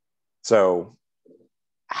 So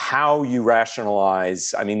how you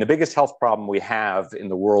rationalize, I mean, the biggest health problem we have in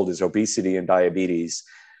the world is obesity and diabetes,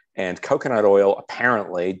 and coconut oil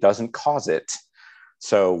apparently doesn't cause it.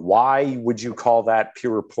 So why would you call that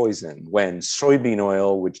pure poison when soybean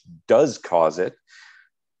oil, which does cause it,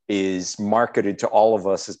 is marketed to all of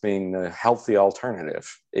us as being the healthy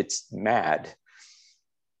alternative? It's mad.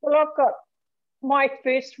 Well, I've got my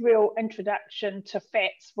first real introduction to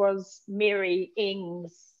fats was Mary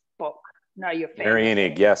Ng's book, Know Your Fats. Mary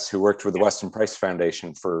Enig, yes, who worked with the Weston Price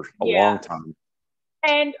Foundation for a long time.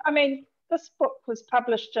 And I mean, this book was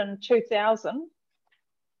published in 2000,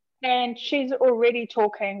 and she's already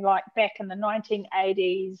talking like back in the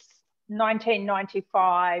 1980s,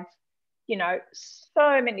 1995,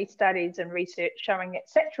 so many studies and research showing that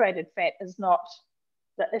saturated fat is not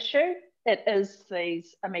the issue. It is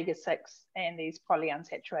these omega-6 and these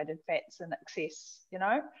polyunsaturated fats in excess,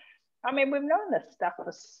 I mean, we've known this stuff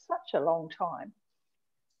for such a long time.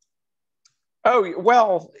 Oh,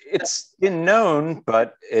 well, it's been known,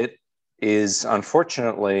 but it is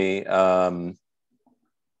unfortunately,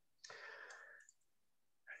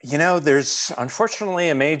 there's unfortunately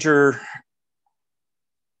a major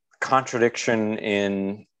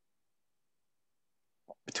contradiction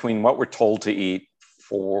between what we're told to eat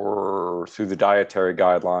through the dietary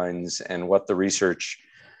guidelines and what the research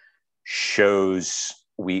shows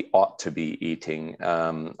we ought to be eating.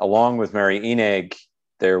 Along with Mary Enig,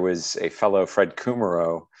 there was a fellow, Fred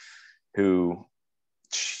Kummerow, who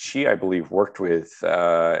she, I believe, worked with,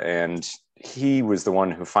 and he was the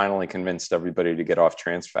one who finally convinced everybody to get off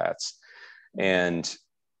trans fats. And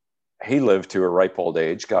he lived to a ripe old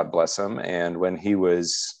age, God bless him. And when he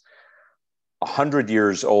was 100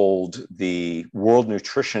 years old, the World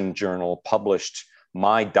Nutrition Journal published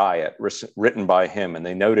My Diet, written by him. And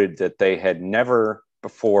they noted that they had never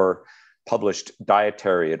before published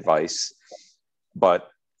dietary advice, but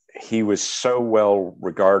he was so well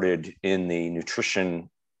regarded in the nutrition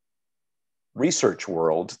research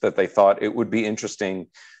world that they thought it would be interesting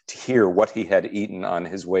to hear what he had eaten on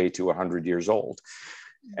his way to 100 years old.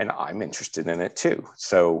 And I'm interested in it too.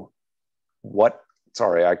 So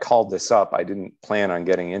sorry, I called this up. I didn't plan on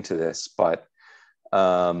getting into this, but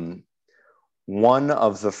one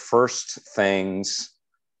of the first things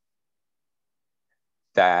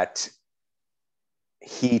that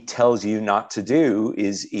he tells you not to do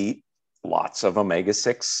is eat lots of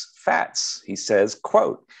omega-6 fats. He says,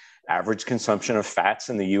 quote, "Average consumption of fats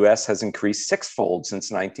in the US has increased sixfold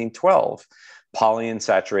since 1912.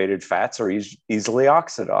 Polyunsaturated fats are easily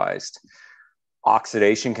oxidized.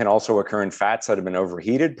 Oxidation can also occur in fats that have been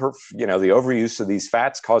overheated. The overuse of these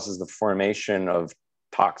fats causes the formation of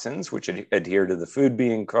toxins, which adhere to the food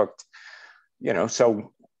being cooked."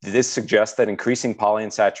 So this suggests that increasing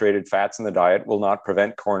polyunsaturated fats in the diet will not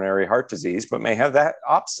prevent coronary heart disease, but may have that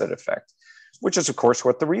opposite effect, which is, of course,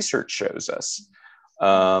 what the research shows us.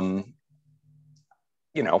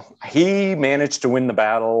 You know, he managed to win the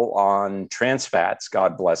battle on trans fats,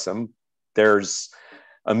 God bless him. There's,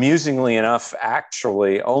 amusingly enough,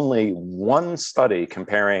 actually only one study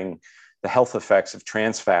comparing the health effects of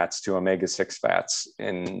trans fats to omega-6 fats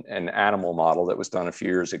in an animal model that was done a few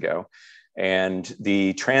years ago. And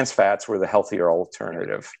the trans fats were the healthier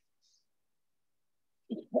alternative.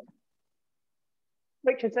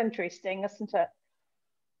 Which is interesting, isn't it?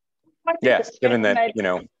 Yes, given that, you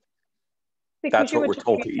know, that's what we're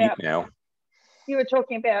told to eat now. You were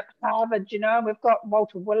talking about Harvard, you know, we've got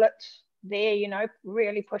Walter Willett there, you know,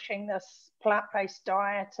 really pushing this plant-based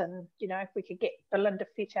diet, and, you know, if we could get Belinda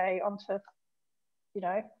Fette onto, you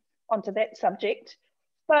know, onto that subject.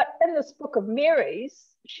 But in this book of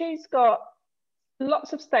Mary's, she's got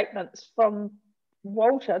lots of statements from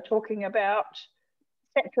Walter talking about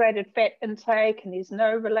saturated fat intake, and there's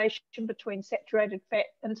no relation between saturated fat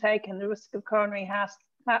intake and the risk of coronary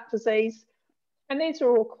heart disease. And these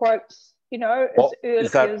are all quotes, you know, well,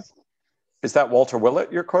 as early is that Walter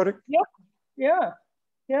Willett you're quoting? Yeah.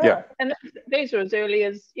 And these are as early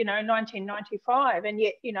as, you know, 1995. And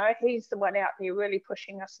yet, you know, he's the one out there really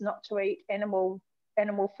pushing us not to eat animal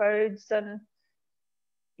foods, and,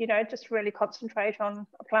 you know, just really concentrate on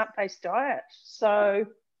a plant-based diet. So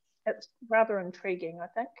it's rather intriguing, I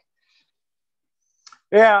think.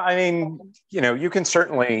 Yeah, I mean, you know, you can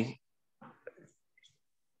certainly,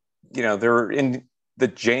 you know, the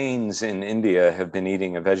Jains in India have been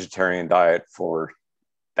eating a vegetarian diet for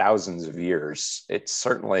thousands of years. It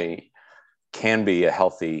certainly can be a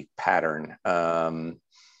healthy pattern.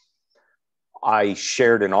 I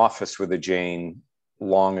shared an office with a Jain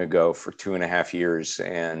long ago for 2.5 years,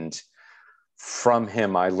 and from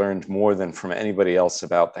him, I learned more than from anybody else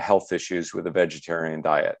about the health issues with a vegetarian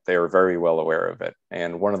diet. They are very well aware of it.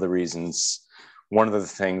 And one of the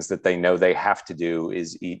things that they know they have to do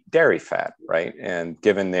is eat dairy fat, right? And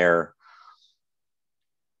given their,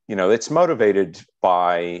 you know, it's motivated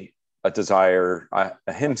by a desire,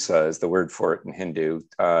 ahimsa is the word for it in Hindu,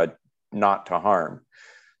 not to harm.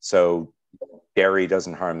 So dairy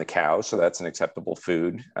doesn't harm the cow, so that's an acceptable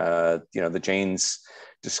food. You know, the Jains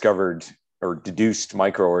discovered or deduced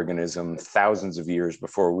microorganism thousands of years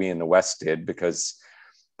before we in the West did, because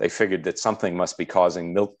they figured that something must be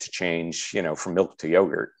causing milk to change, you know, from milk to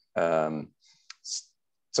yogurt.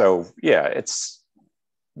 So yeah, it's,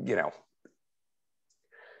 you know,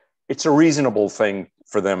 it's a reasonable thing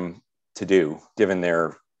for them to do given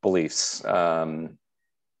their beliefs.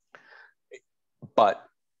 But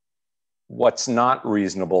what's not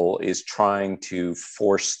reasonable is trying to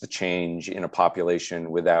force the change in a population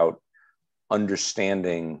without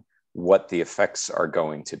understanding what the effects are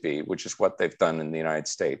going to be, which is what they've done in the United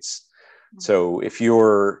States. So if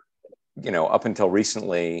you're, you know, up until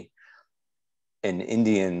recently, an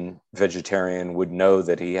Indian vegetarian would know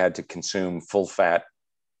that he had to consume full fat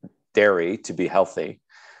dairy to be healthy.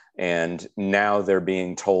 And now they're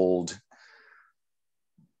being told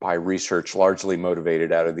by research largely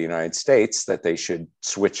motivated out of the United States that they should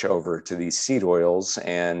switch over to these seed oils,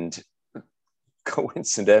 and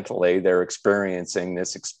coincidentally, they're experiencing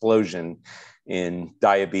this explosion in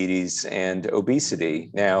diabetes and obesity.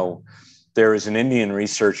 Now, there is an Indian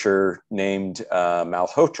researcher named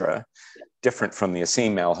Malhotra, different from the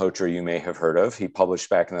Asim Malhotra you may have heard of. He published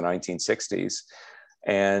back in the 1960s.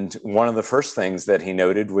 And one of the first things that he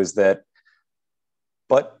noted was that,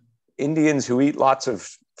 but Indians who eat lots of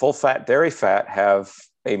full-fat dairy fat have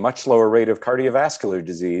a much lower rate of cardiovascular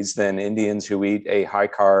disease than Indians who eat a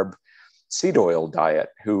high-carb seed oil diet,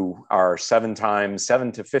 who are 7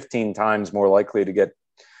 to 15 times more likely to get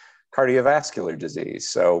cardiovascular disease.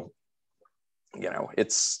 So, you know,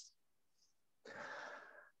 it's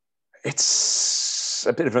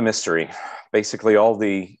a bit of a mystery. Basically, all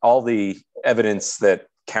the evidence that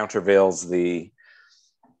countervails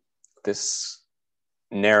this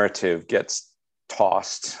narrative gets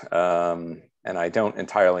tossed, and I don't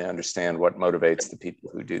entirely understand what motivates the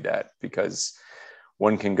people who do that, because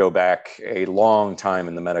one can go back a long time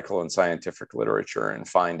in the medical and scientific literature and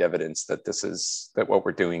find evidence that that what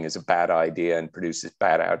we're doing is a bad idea and produces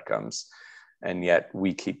bad outcomes, and yet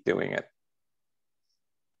we keep doing it.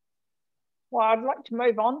 Well, I'd like to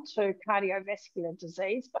move on to cardiovascular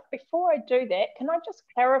disease, but before I do that, can I just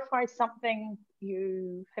clarify something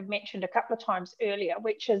you have mentioned a couple of times earlier,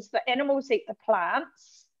 which is the animals eat the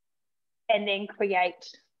plants and then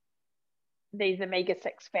create these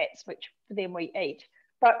omega-6 fats, which then we eat.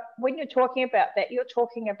 But when you're talking about that, you're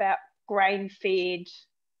talking about grain-fed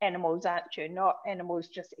animals, aren't you? Not animals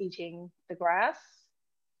just eating the grass.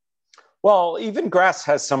 Well, even grass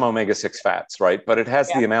has some omega-6 fats, right? But it has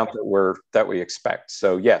Yeah. the amount that we expect.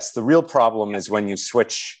 So yes, the real problem is when you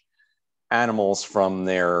switch animals from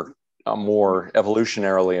their more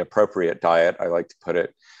evolutionarily appropriate diet, I like to put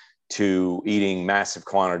it, to eating massive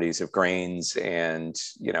quantities of grains. And,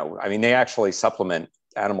 I mean, they actually supplement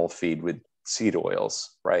animal feed with seed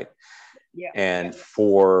oils, right? Yeah. And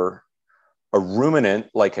for a ruminant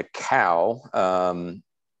like a cow,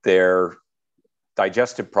 their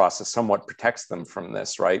digestive process somewhat protects them from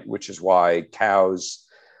this, right? Which is why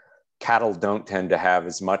cattle don't tend to have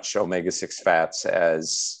as much omega-6 fats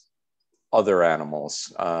as other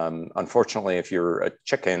animals. Unfortunately, if you're a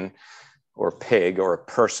chicken or a pig or a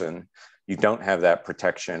person, you don't have that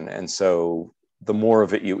protection. And so the more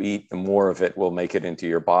of it you eat, the more of it will make it into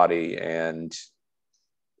your body and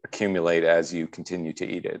accumulate as you continue to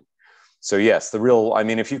eat it. So yes,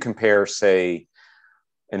 if you compare, say,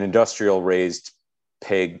 an industrial raised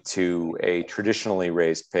pig to a traditionally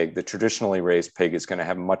raised pig, the traditionally raised pig is going to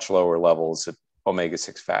have much lower levels of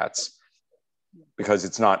omega-6 fats because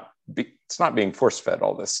it's not being force-fed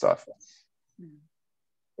all this stuff.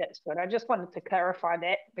 That's good. I just wanted to clarify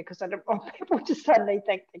that because I don't want people to suddenly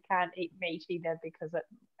think they can't eat meat either because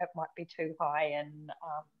it might be too high in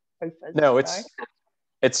PUFAs. No,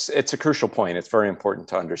 it's a crucial point. It's very important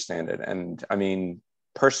to understand it. And I mean,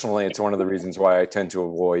 personally, it's one of the reasons why I tend to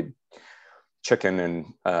avoid chicken and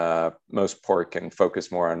most pork and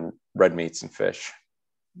focus more on red meats and fish.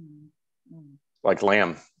 Like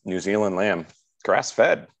lamb, New Zealand lamb,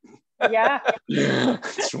 grass-fed. Yeah.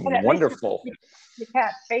 It's wonderful. You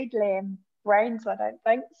can't feed lamb grains, I don't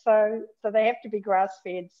think. So they have to be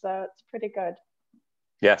grass-fed. So it's pretty good.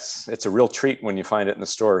 Yes, it's a real treat when you find it in the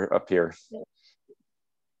store up here. Yeah.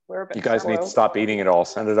 You guys need to stop eating it all.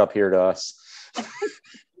 Send it up here to us.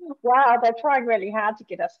 Wow, they're trying really hard to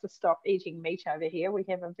get us to stop eating meat over here. We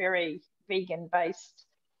have a very vegan-based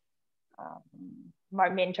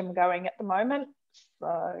momentum going at the moment. So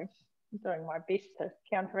I'm doing my best to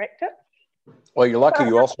counteract it. Well, you're lucky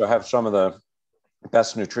you also have some of the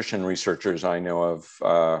best nutrition researchers I know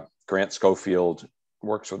of. Grant Schofield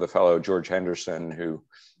works with a fellow, George Henderson,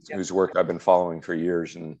 whose work I've been following for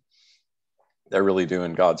years, and they're really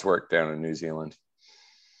doing God's work down in New Zealand.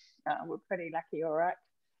 We're pretty lucky, all right.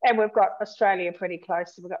 And we've got Australia pretty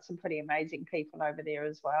close, so we've got some pretty amazing people over there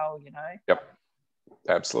as well, Yep,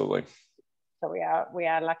 absolutely. So we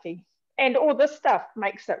are lucky. And all this stuff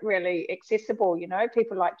makes it really accessible,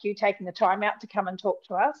 people like you taking the time out to come and talk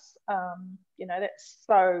to us. That's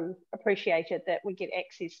so appreciated that we get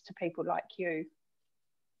access to people like you.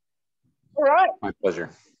 All right. My pleasure.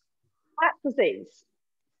 Heart disease.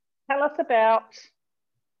 Tell us about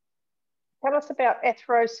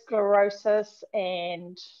atherosclerosis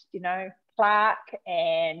and, plaque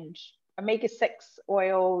and omega-6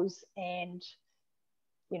 oils and,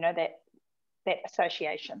 that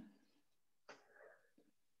association.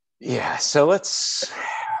 Yeah, so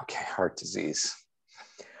heart disease.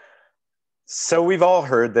 So we've all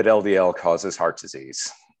heard that LDL causes heart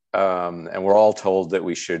disease. And we're all told that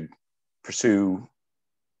we should pursue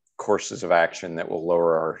courses of action that will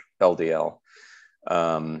lower our LDL.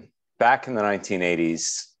 Back in the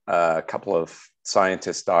 1980s, a couple of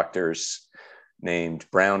scientists, doctors named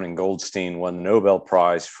Brown and Goldstein won the Nobel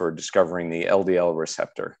Prize for discovering the LDL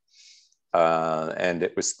receptor. And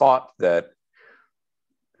it was thought that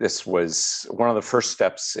this was one of the first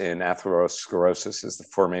steps in atherosclerosis is the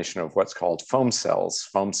formation of what's called foam cells.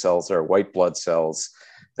 Foam cells are white blood cells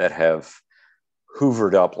that have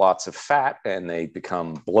hoovered up lots of fat and they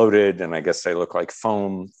become bloated, and I guess they look like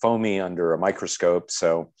foamy under a microscope.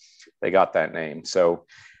 So they got that name. So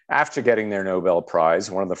after getting their Nobel Prize,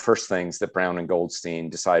 one of the first things that Brown and Goldstein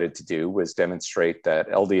decided to do was demonstrate that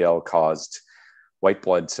LDL caused white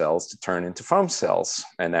blood cells to turn into foam cells.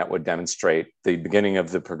 And that would demonstrate the beginning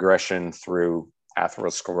of the progression through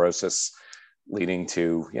atherosclerosis, leading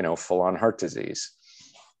to, full-on heart disease.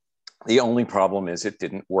 The only problem is it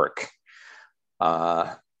didn't work.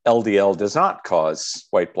 LDL does not cause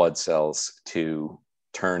white blood cells to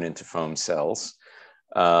turn into foam cells.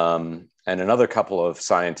 And another couple of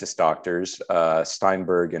scientist doctors,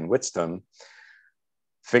 Steinberg and Whitstone,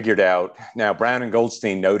 figured out, now Brown and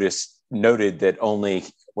Goldstein noted that only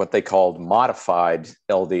what they called modified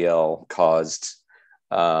LDL caused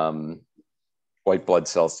white blood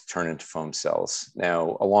cells to turn into foam cells.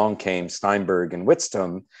 Now, along came Steinberg and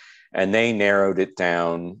Whitstone, and they narrowed it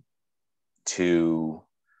down to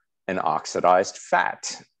an oxidized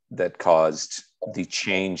fat that caused the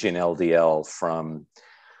change in LDL from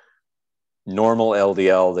normal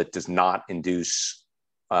LDL that does not induce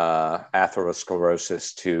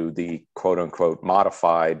atherosclerosis to the quote unquote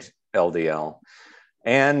modified LDL.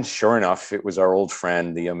 And sure enough, it was our old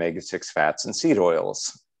friend, the omega-6 fats and seed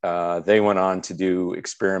oils. They went on to do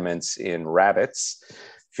experiments in rabbits,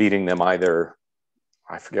 feeding them either,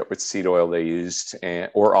 I forget which seed oil they used,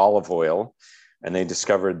 or olive oil. And they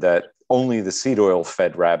discovered that only the seed oil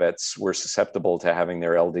fed rabbits were susceptible to having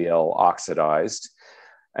their LDL oxidized.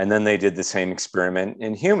 And then they did the same experiment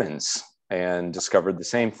in humans and discovered the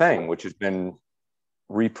same thing, which has been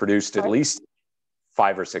reproduced at least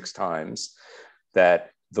 5 or 6 times,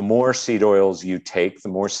 that the more seed oils you take, the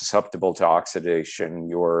more susceptible to oxidation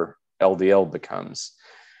your LDL becomes.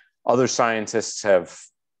 Other scientists have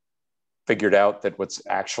figured out that what's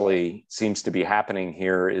actually seems to be happening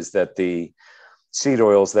here is that the seed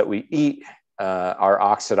oils that we eat are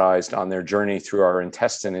oxidized on their journey through our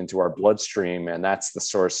intestine into our bloodstream, and that's the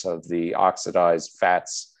source of the oxidized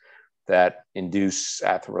fats that induce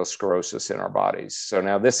atherosclerosis in our bodies. So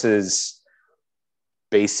now this is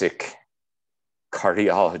basic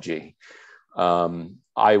cardiology.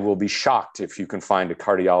 I will be shocked if you can find a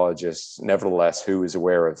cardiologist, nevertheless, who is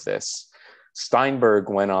aware of this. Steinberg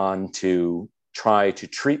went on to try to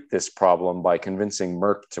treat this problem by convincing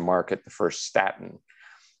Merck to market the first statin.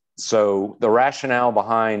 So the rationale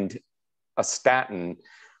behind a statin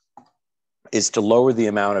is to lower the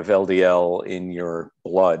amount of LDL in your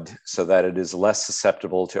blood so that it is less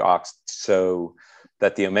susceptible to so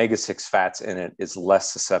that the omega-6 fats in it is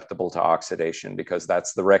less susceptible to oxidation, because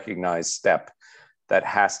that's the recognized step that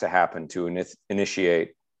has to happen to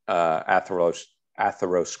initiate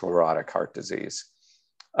atherosclerotic heart disease.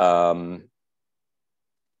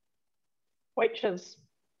 Which is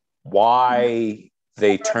why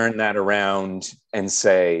they turn that around and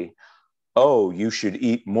say, oh, you should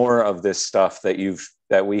eat more of this stuff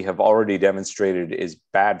that we have already demonstrated is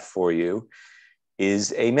bad for you,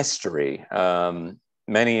 is a mystery. I'm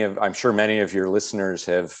sure many of your listeners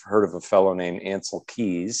have heard of a fellow named Ancel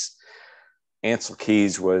Keys. Ancel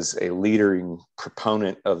Keys was a leading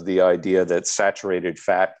proponent of the idea that saturated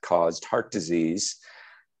fat caused heart disease.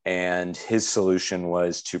 And his solution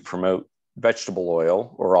was to promote vegetable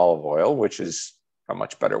oil or olive oil, which is a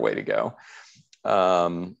much better way to go.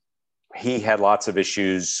 He had lots of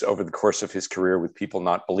issues over the course of his career with people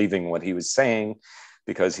not believing what he was saying,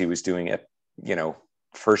 because he was doing it,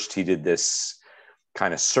 first he did this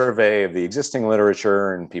kind of survey of the existing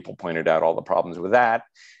literature and people pointed out all the problems with that.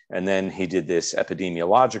 And then he did this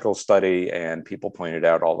epidemiological study and people pointed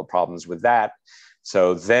out all the problems with that.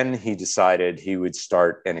 So then he decided he would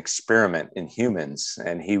start an experiment in humans,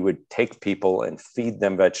 and he would take people and feed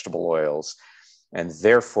them vegetable oils. And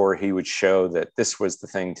therefore he would show that this was the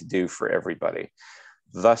thing to do for everybody.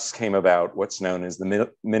 Thus came about what's known as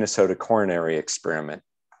the Minnesota coronary experiment.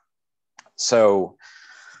 So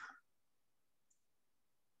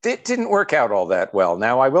it didn't work out all that well.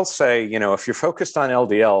 Now, I will say, if you're focused on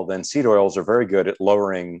LDL, then seed oils are very good at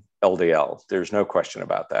lowering LDL. There's no question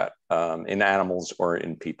about that, in animals or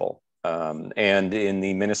in people. And in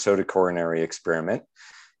the Minnesota coronary experiment,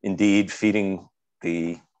 indeed, feeding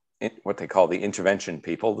what they call the intervention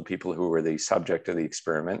people, the people who were the subject of the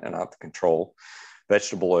experiment and not the control,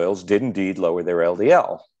 vegetable oils did indeed lower their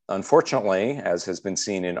LDL. Unfortunately, as has been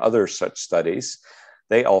seen in other such studies,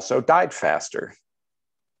 they also died faster,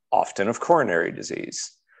 often of coronary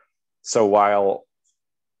disease. So while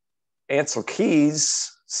Ancel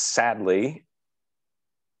Keys, sadly,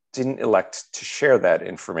 didn't elect to share that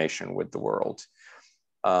information with the world,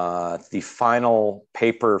 the final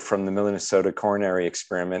paper from the Minnesota coronary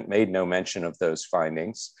experiment made no mention of those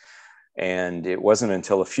findings. And it wasn't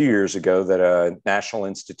until a few years ago that a National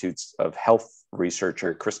Institutes of Health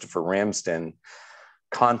researcher, Christopher Ramsden,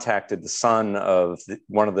 contacted the son of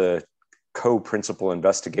one of the co-principal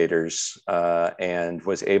investigators and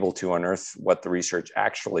was able to unearth what the research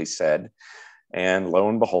actually said. And lo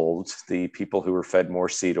and behold, the people who were fed more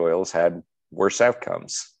seed oils had worse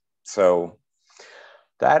outcomes. So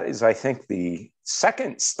that is, I think, the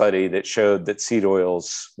second study that showed that seed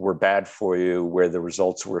oils were bad for you, where the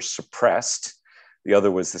results were suppressed. The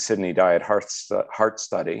other was the Sydney Diet Heart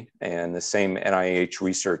Study, and the same NIH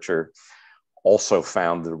researcher also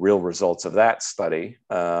found the real results of that study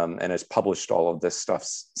and has published all of this stuff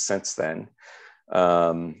since then.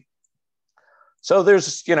 So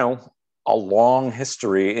there's, a long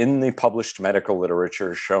history in the published medical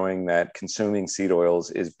literature showing that consuming seed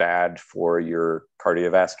oils is bad for your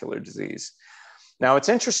cardiovascular disease. Now, it's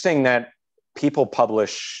interesting that people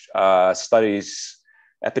publish studies,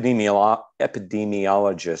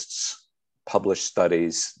 epidemiologists publish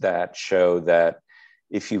studies that show that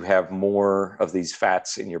if you have more of these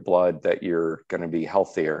fats in your blood that you're going to be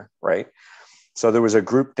healthier, right? So there was a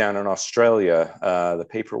group down in Australia, the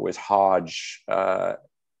paper was Hodge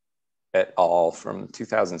et al. From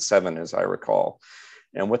 2007, as I recall.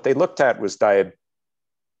 And what they looked at was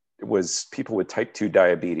people with type 2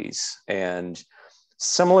 diabetes. And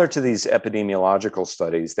similar to these epidemiological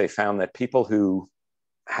studies, they found that people who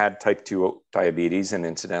had type 2 diabetes and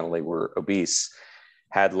incidentally were obese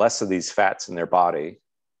had less of these fats in their body,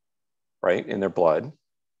 right, in their blood.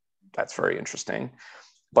 That's very interesting.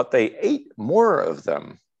 But they ate more of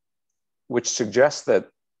them, which suggests that,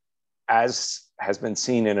 as has been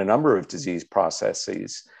seen in a number of disease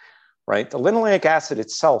processes, right, the linoleic acid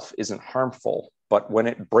itself isn't harmful, but when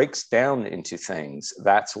it breaks down into things,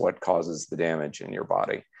 that's what causes the damage in your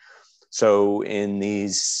body. So in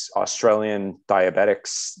these Australian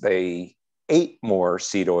diabetics, they ate more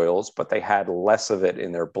seed oils, but they had less of it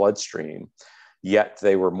in their bloodstream, yet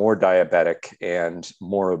they were more diabetic and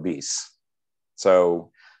more obese.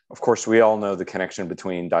 So, of course, we all know the connection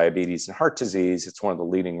between diabetes and heart disease. It's one of the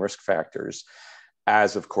leading risk factors,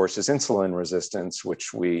 as of course is insulin resistance,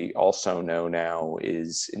 which we also know now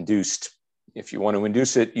is induced. If you want to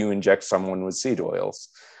induce it, you inject someone with seed oils.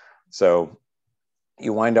 So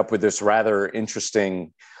you wind up with this rather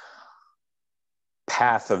interesting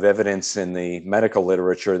path of evidence in the medical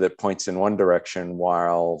literature that points in one direction,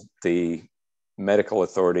 while the medical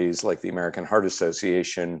authorities like the American Heart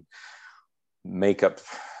Association make up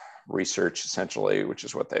research, essentially, which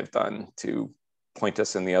is what they've done to point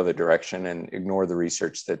us in the other direction and ignore the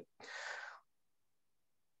research that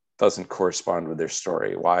doesn't correspond with their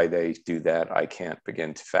story. Why they do that, I can't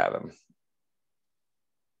begin to fathom.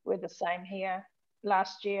 We're the same here.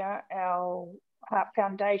 Last year, our Heart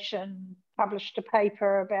Foundation published a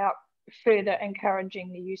paper about further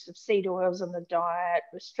encouraging the use of seed oils in the diet,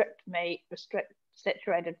 restrict meat, restrict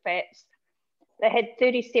saturated fats. They had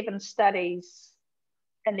 37 studies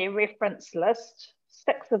in their reference list,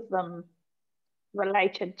 6 of them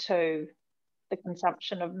related to the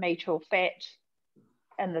consumption of meat or fat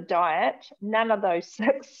in the diet. None of those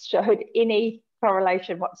 6 showed any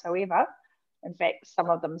correlation whatsoever. In fact, some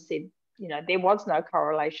of them said, there was no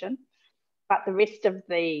correlation, but the rest of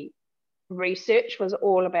the research was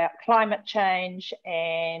all about climate change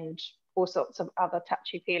and all sorts of other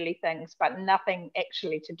touchy-feely things, but nothing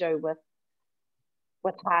actually to do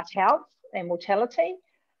with heart health and mortality.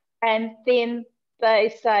 And then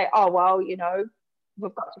they say, oh, well, we've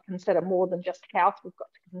got to consider more than just health. We've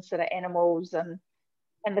got to consider animals and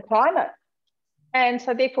the climate. And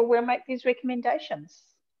so therefore we'll make these recommendations.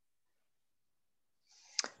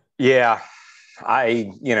 Yeah,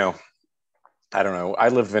 I don't know. I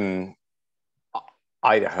live in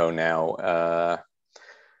Idaho now,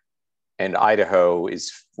 and Idaho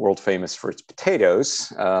is world famous for its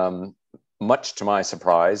potatoes. Much to my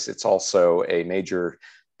surprise, it's also a major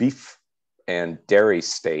beef and dairy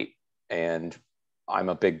state. And I'm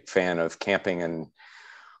a big fan of camping and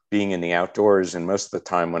being in the outdoors. And most of the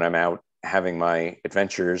time when I'm out having my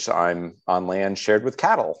adventures, I'm on land shared with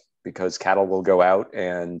cattle, because cattle will go out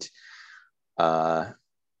and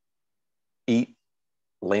eat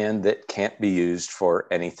land that can't be used for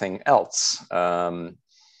anything else.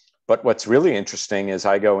 But what's really interesting is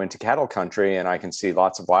I go into cattle country and I can see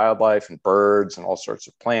lots of wildlife and birds and all sorts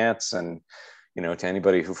of plants. And, to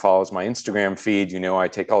anybody who follows my Instagram feed, I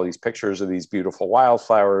take all these pictures of these beautiful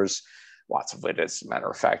wildflowers. Lots of it, as a matter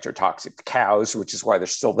of fact, are toxic to cows, which is why they're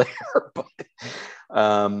still there. But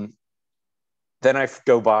then I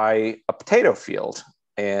go by a potato field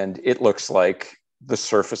and it looks like the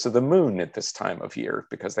surface of the moon at this time of year,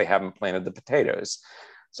 because they haven't planted the potatoes.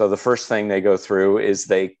 So the first thing they go through is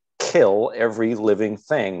they kill every living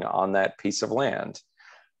thing on that piece of land.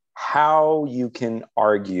 How you can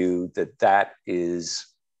argue that that is,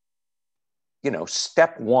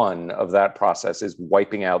 step one of that process is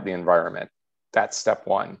wiping out the environment. That's step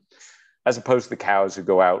one, as opposed to the cows who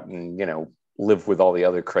go out and, live with all the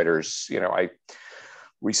other critters. I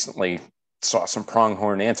recently saw some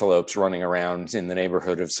pronghorn antelopes running around in the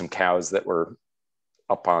neighborhood of some cows that were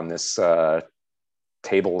up on this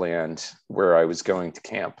tableland where I was going to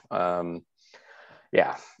camp.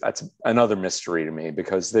 Yeah, that's another mystery to me,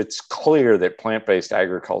 because it's clear that plant-based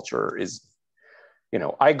agriculture is,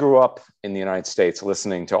 I grew up in the United States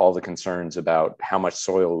listening to all the concerns about how much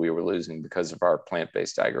soil we were losing because of our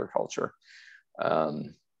plant-based agriculture.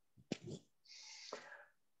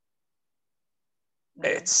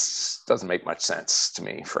 It doesn't make much sense to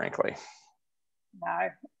me, frankly. No.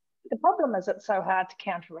 The problem is it's so hard to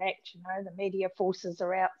counteract. The media forces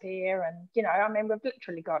are out there, and we've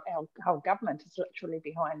literally got our whole government is literally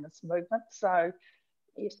behind this movement. So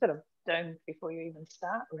You're sort of doomed before you even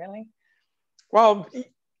start, really. Well,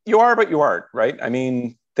 you are, but you aren't, right? I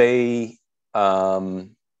mean,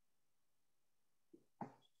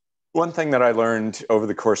 one thing that I learned over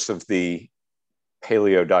the course of the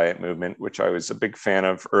paleo diet movement, which I was a big fan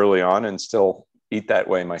of early on and still eat that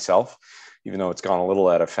way myself, even though it's gone a little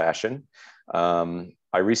out of fashion.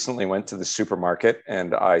 I recently went to the supermarket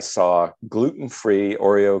and I saw gluten-free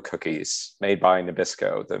Oreo cookies made by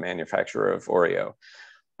Nabisco, the manufacturer of Oreo,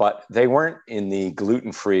 but they weren't in the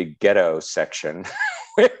gluten-free ghetto section.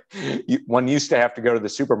 One used to have to go to the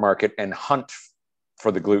supermarket and hunt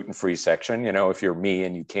for the gluten-free section, you know, if you're me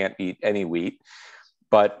and you can't eat any wheat.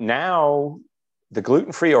 But now the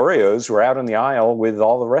gluten-free Oreos were out in the aisle with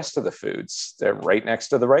all the rest of the foods. They're right next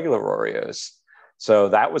to the regular Oreos. So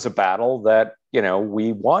that was a battle that, you know,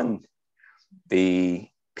 we won. The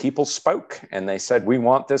people spoke and they said, we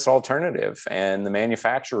want this alternative. And the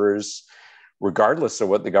manufacturers, regardless of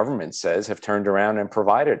what the government says, have turned around and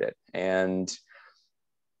provided it. And,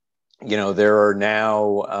 you know, there are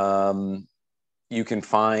now, you can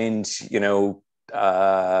find, you know,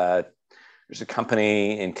 there's a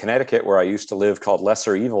company in Connecticut where I used to live called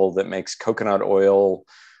Lesser Evil that makes coconut oil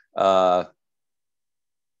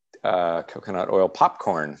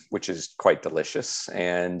popcorn, which is quite delicious.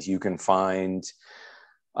 And you can find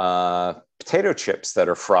potato chips that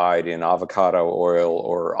are fried in avocado oil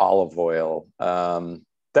or olive oil.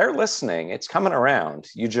 They're listening. It's coming around.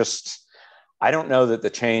 I don't know that the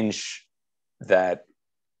change that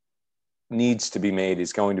needs to be made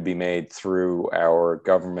is going to be made through our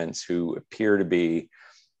governments, who appear to be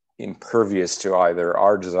impervious to either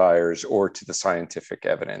our desires or to the scientific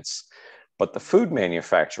evidence. But the food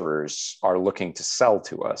manufacturers are looking to sell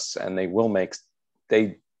to us, and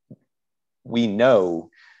we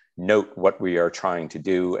note what we are trying to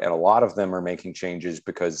do. And a lot of them are making changes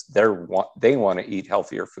because they want to eat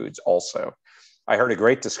healthier foods also. I heard a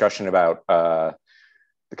great discussion about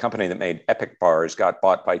the company that made Epic bars got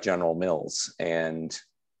bought by General Mills, and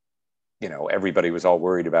you know, everybody was all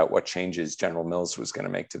worried about what changes General Mills was going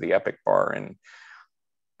to make to the Epic bar. And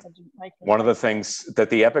one of the things that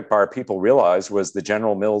the Epic bar people realized was the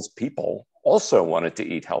General Mills people also wanted to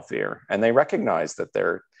eat healthier, and they recognized that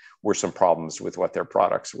there were some problems with what their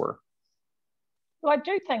products were. Well, I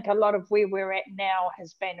do think a lot of where we're at now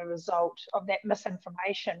has been a result of that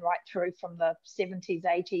misinformation right through from the 70s,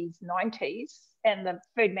 80s, 90s. And the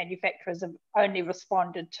food manufacturers have only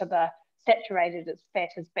responded to the saturated fat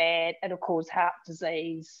is bad, it'll cause heart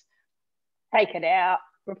disease, take it out,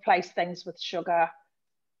 replace things with sugar.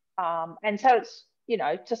 And so it's, you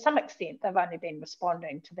know, to some extent, they've only been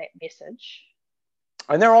responding to that message.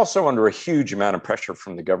 And they're also under a huge amount of pressure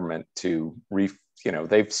from the government to, you know,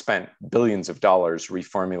 they've spent billions of dollars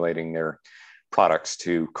reformulating their products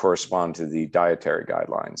to correspond to the dietary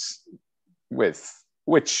guidelines,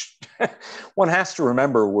 which one has to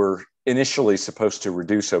remember were initially supposed to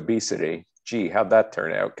reduce obesity. Gee, how'd that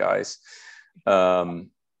turn out, guys?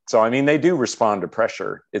 So, I mean, they do respond to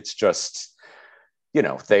pressure. It's just, you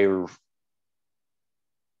know, they're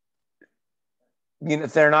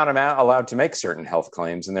not allowed to make certain health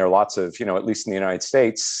claims. And there are lots of, you know, at least in the United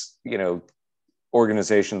States, you know,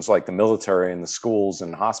 organizations like the military and the schools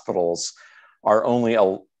and hospitals are only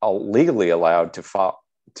legally allowed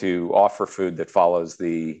to offer food that follows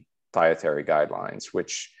the dietary guidelines,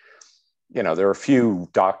 which, you know, there are a few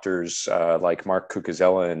doctors like Mark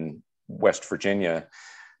Cucuzella in West Virginia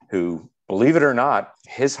who, believe it or not,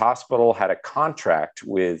 his hospital had a contract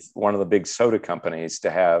with one of the big soda companies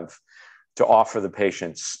to offer the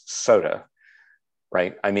patients soda,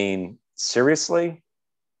 right? I mean, seriously,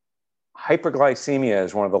 hyperglycemia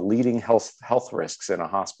is one of the leading health risks in a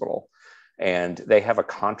hospital. And they have a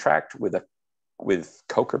contract with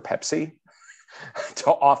Coke or Pepsi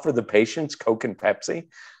to offer the patients Coke and Pepsi.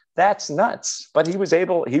 That's nuts. But he was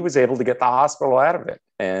able to get the hospital out of it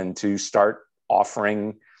and to start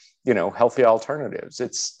offering, you know, healthy alternatives.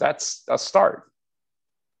 That's a start.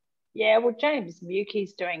 Yeah, well, James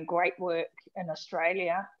Mukey's doing great work in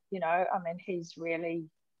Australia. You know, I mean, he's really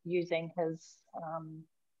using his,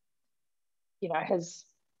 you know, his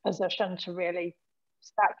position to really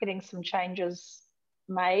start getting some changes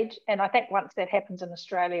made. And I think once that happens in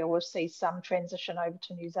Australia, we'll see some transition over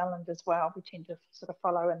to New Zealand as well. We tend to sort of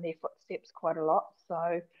follow in their footsteps quite a lot.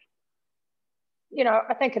 So, you know,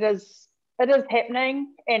 I think it is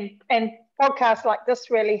happening, and podcasts like this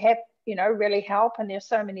really really help. And there's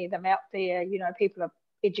so many of them out there. You know, people are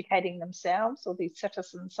educating themselves, or these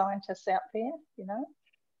citizen scientists out there. You know,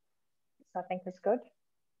 so I think it's good.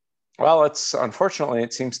 Well, unfortunately,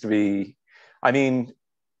 it seems to be. I mean,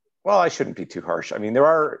 well, I shouldn't be too harsh. I mean, there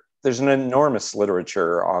are there's an enormous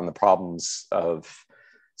literature on the problems of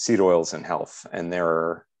seed oils and health, and there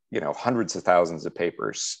are, hundreds of thousands of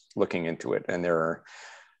papers looking into it. And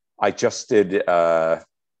I just did an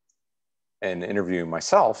interview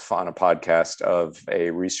myself on a podcast of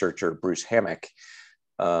a researcher, Bruce Hammack,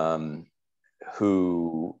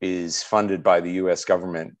 who is funded by the US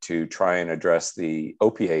government to try and address the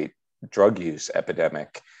opiate drug use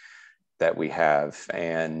epidemic that we have.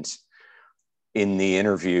 And in the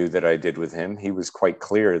interview that I did with him, he was quite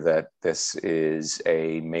clear that this is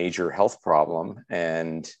a major health problem.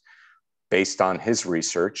 And based on his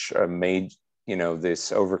research,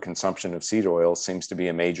 this overconsumption of seed oil seems to be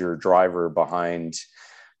a major driver behind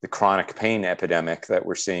the chronic pain epidemic that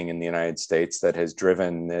we're seeing in the United States that has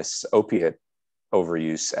driven this opiate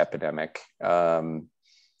overuse epidemic.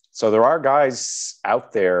 So there are guys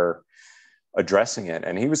out there addressing it,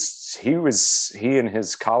 and he and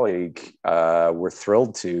his colleague were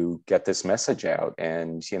thrilled to get this message out,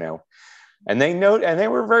 and they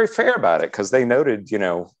were very fair about it, because they noted,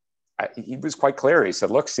 he was quite clear. He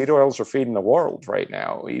said, look, seed oils are feeding the world right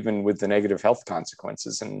now, even with the negative health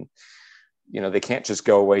consequences, and they can't just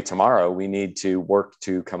go away tomorrow. We need to work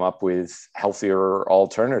to come up with healthier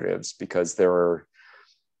alternatives, because there are,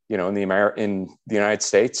 in the United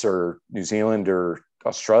States or New Zealand or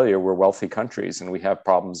Australia, we're wealthy countries, and we have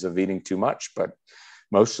problems of eating too much, but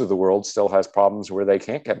most of the world still has problems where they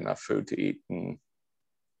can't get enough food to eat. And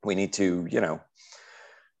we need to,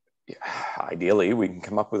 ideally, we can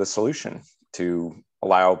come up with a solution to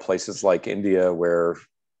allow places like India, where,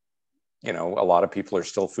 a lot of people are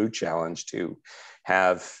still food challenged, to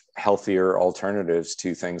have healthier alternatives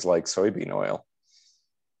to things like soybean oil.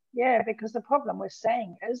 Yeah, because the problem we're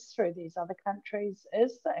seeing is through these other countries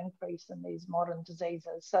is the increase in these modern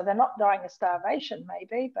diseases. So they're not dying of starvation,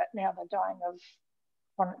 maybe, but now they're dying of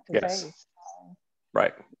chronic disease. Yes. So,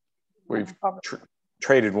 right. We've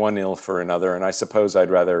traded one ill for another. And I suppose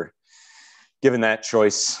I'd rather, given that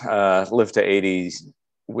choice, live to 80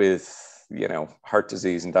 with, heart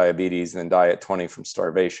disease and diabetes than die at 20 from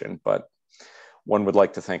starvation. But one would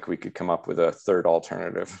like to think we could come up with a third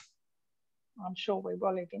alternative. I'm sure we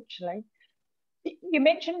will eventually. You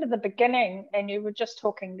mentioned at the beginning, and you were just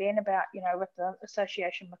talking then about, with the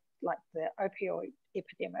association with like the opioid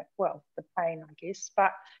epidemic, well, the pain, I guess.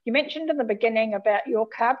 But you mentioned in the beginning about your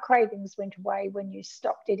carb cravings went away when you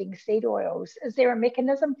stopped eating seed oils. Is there a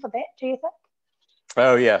mechanism for that, do you think?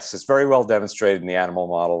 Oh, yes. It's very well demonstrated in the animal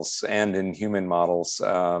models and in human models.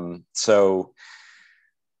 So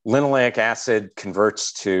linoleic acid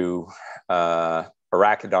converts to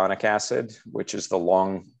arachidonic acid, which is the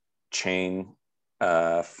long chain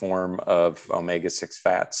form of omega-6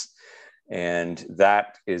 fats. And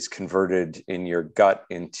that is converted in your gut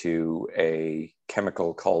into a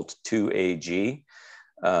chemical called 2-AG.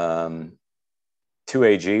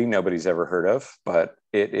 2-AG, nobody's ever heard of, but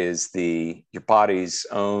it is your body's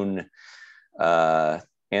own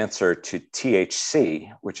answer to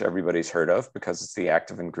THC, which everybody's heard of because it's the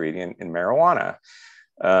active ingredient in marijuana.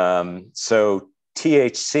 So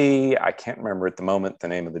THC, I can't remember at the moment the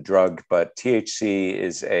name of the drug, but THC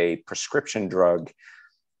is a prescription drug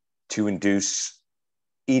to induce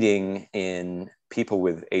eating in people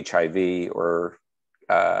with HIV or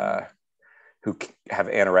who have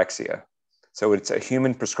anorexia. So it's a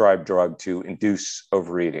human prescribed drug to induce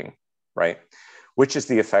overeating, right? Which is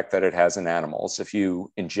the effect that it has in animals. If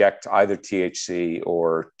you inject either THC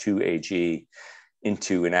or 2-AG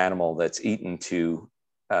into an animal that's eaten to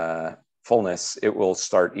fullness, it will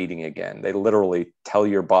start eating again. They literally tell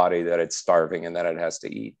your body that it's starving and that it has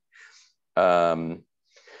to eat.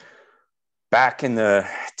 Back in the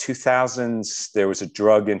 2000s, there was a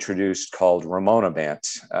drug introduced called rimonabant.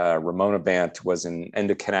 Rimonabant was an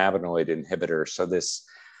endocannabinoid inhibitor. So this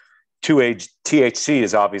 2-AG THC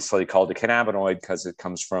is obviously called a cannabinoid because it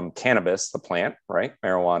comes from cannabis, the plant, right?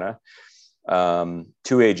 Marijuana.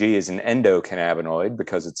 2-AG is an endocannabinoid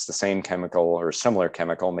because it's the same chemical or similar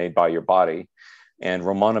chemical made by your body. And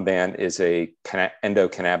rimonabant is a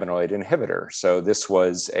endocannabinoid inhibitor. So this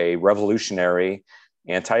was a revolutionary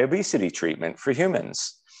anti-obesity treatment for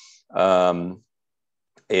humans.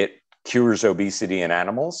 It cures obesity in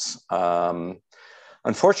animals.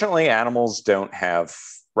 Unfortunately,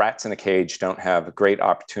 rats in a cage don't have a great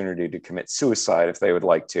opportunity to commit suicide if they would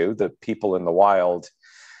like to. The people in the wild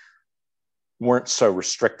weren't so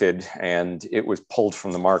restricted, and it was pulled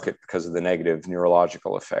from the market because of the negative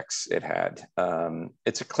neurological effects it had.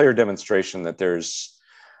 It's a clear demonstration that there's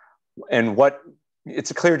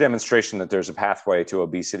a pathway to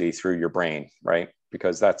obesity through your brain, right?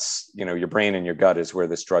 Because that's, your brain and your gut is where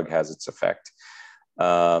this drug has its effect.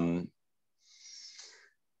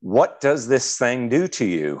 What does this thing do to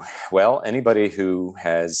you? Well, anybody who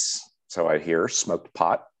has, so I hear, smoked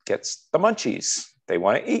pot gets the munchies. They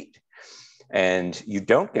want to eat. And you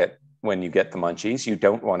don't get, when you get the munchies, you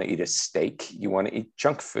don't want to eat a steak. You want to eat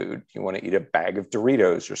junk food. You want to eat a bag of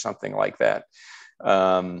Doritos or something like that.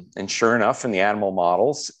 And sure enough, in the animal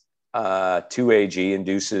models, 2-AG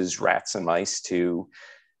induces rats and mice to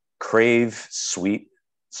crave sweet,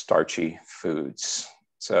 starchy foods.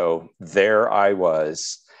 So there I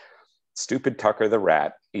was, stupid Tucker the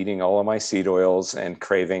rat, eating all of my seed oils and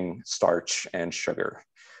craving starch and sugar.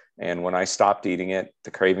 And when I stopped eating it,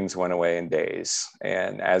 the cravings went away in days,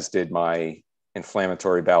 and as did my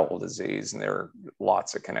inflammatory bowel disease. And there are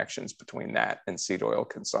lots of connections between that and seed oil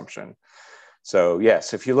consumption. So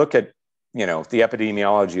yes, if you look at, the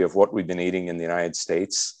epidemiology of what we've been eating in the United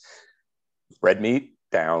States, red meat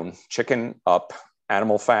down, chicken up,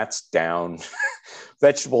 animal fats down,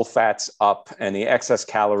 vegetable fats up, and the excess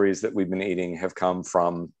calories that we've been eating have come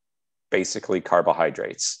from basically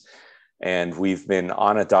carbohydrates. And we've been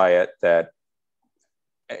on a diet that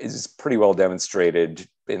is pretty well demonstrated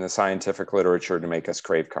in the scientific literature to make us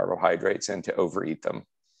crave carbohydrates and to overeat them.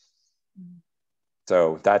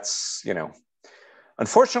 So that's,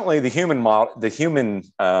 unfortunately, the human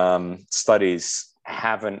studies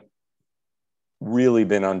haven't really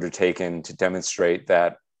been undertaken to demonstrate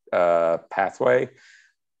that pathway,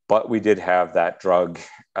 but we did have that drug,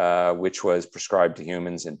 which was prescribed to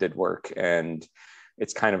humans and did work. And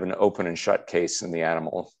it's kind of an open and shut case in the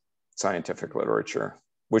animal scientific literature,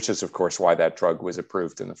 which is, of course, why that drug was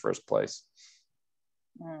approved in the first place.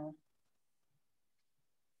 Mm.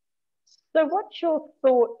 So what's your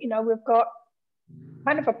thought? We've got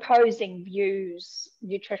kind of opposing views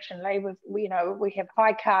nutritionally. We have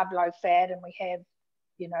high carb, low fat, and we have,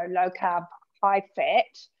 low carb, high fat.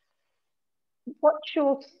 What's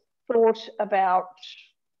your thought about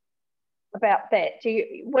that?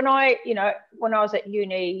 When I was at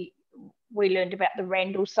uni, we learned about the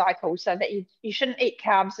Randall cycle, so that you shouldn't eat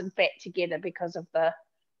carbs and fat together because of the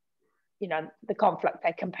conflict,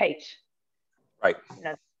 they compete. Right.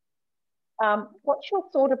 What's your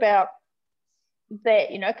thought about that?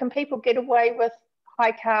 Can people get away with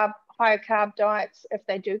higher carb diets if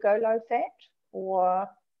they do go low fat? Or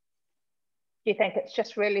do you think it's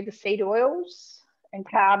just really the seed oils and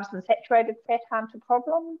carbs and saturated fat aren't a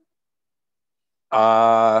problem?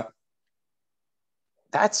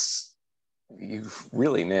 You've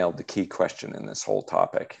really nailed the key question in this whole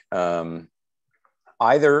topic. Either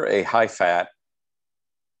a high carb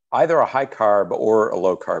or a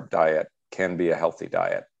low carb diet can be a healthy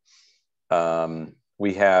diet.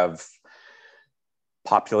 We have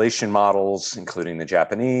population models, including the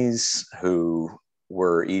Japanese, who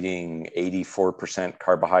were eating 84%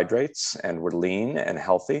 carbohydrates and were lean and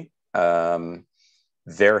healthy.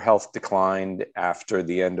 Their health declined after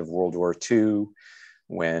the end of World War II,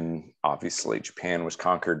 when obviously Japan was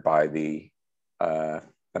conquered by the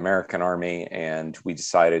American army, and we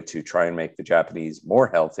decided to try and make the Japanese more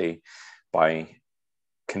healthy by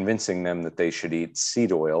convincing them that they should eat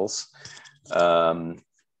seed oils.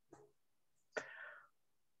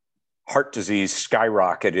 Heart disease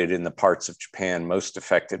skyrocketed in the parts of Japan most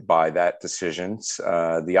affected by that decision.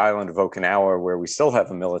 The island of Okinawa, where we still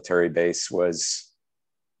have a military base, was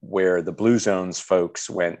where the Blue Zones folks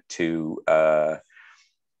went to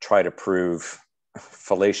try to prove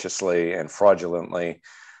fallaciously and fraudulently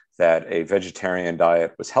that a vegetarian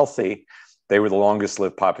diet was healthy. They were the longest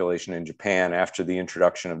lived population in Japan after the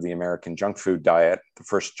introduction of the American junk food diet. The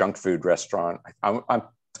first junk food restaurant, the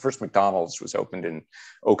first McDonald's was opened in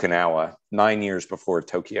Okinawa 9 years before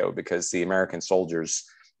Tokyo, because the American soldiers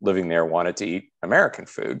living there wanted to eat American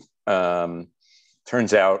food.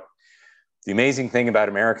 Turns out the amazing thing about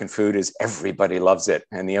American food is everybody loves it.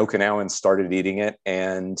 And the Okinawans started eating it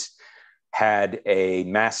and had a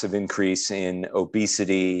massive increase in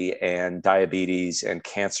obesity and diabetes and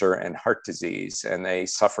cancer and heart disease. And they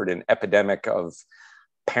suffered an epidemic of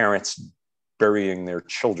parents burying their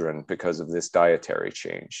children because of this dietary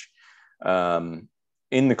change. In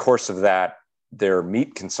the course of that, their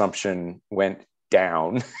meat consumption went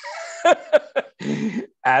down,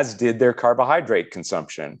 as did their carbohydrate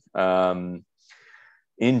consumption.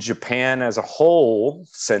 In Japan as a whole,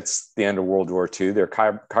 since the end of World War II, their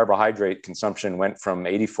carbohydrate consumption went from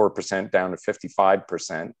 84% down to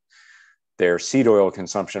 55%. Their seed oil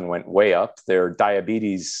consumption went way up. Their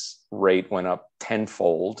diabetes rate went up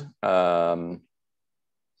tenfold. So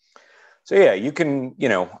yeah, you can,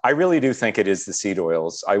 I really do think it is the seed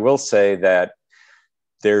oils. I will say that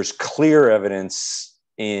there's clear evidence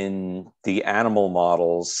in the animal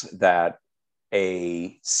models that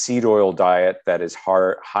a seed oil diet that is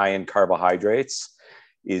high in carbohydrates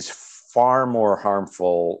is far more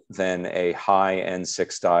harmful than a high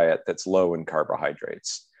N6 diet that's low in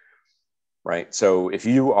carbohydrates, right? So if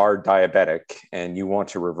you are diabetic and you want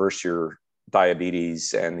to reverse your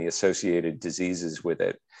diabetes and the associated diseases with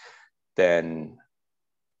it, then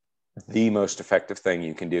the most effective thing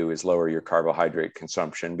you can do is lower your carbohydrate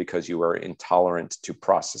consumption because you are intolerant to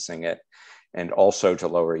processing it, and also to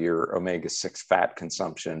lower your omega-6 fat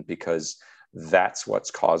consumption because that's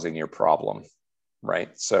what's causing your problem,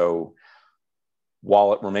 right? So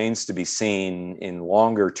while it remains to be seen in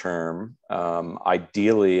longer term,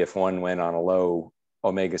 ideally, if one went on a low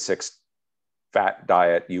omega-6 fat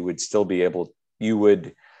diet, you would be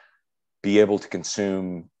able to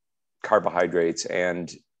consume carbohydrates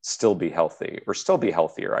and still be healthy, or still be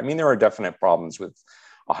healthier. I mean, there are definite problems with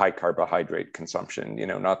a high carbohydrate consumption,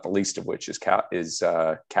 not the least of which is cavities.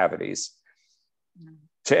 Mm.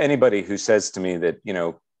 To anybody who says to me that,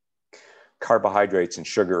 carbohydrates and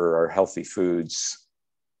sugar are healthy foods,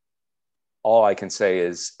 all I can say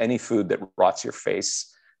is any food that rots your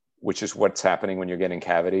face, which is what's happening when you're getting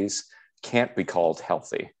cavities, can't be called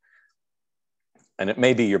healthy. And it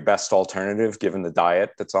may be your best alternative given the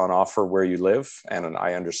diet that's on offer where you live. And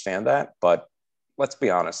I understand that, but let's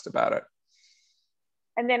be honest about it.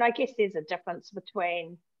 And then I guess there's a difference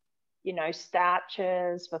between,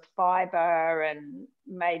 starches with fiber and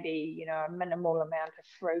maybe, a minimal amount of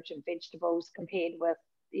fruit and vegetables compared with,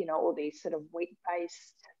 all these sort of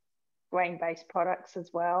wheat-based, grain-based products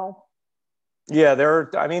as well. Yeah,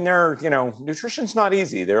 nutrition's not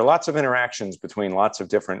easy. There are lots of interactions between lots of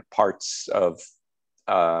different parts of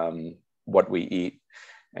what we eat,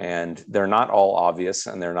 and they're not all obvious,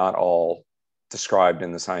 and they're not all described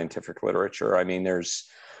in the scientific literature. I mean, there's,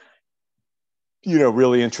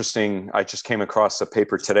 really interesting. I just came across a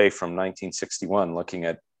paper today from 1961 looking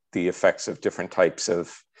at the effects of different types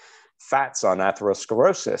of fats on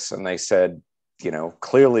atherosclerosis, and they said,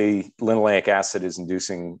 clearly linoleic acid is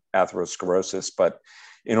inducing atherosclerosis, but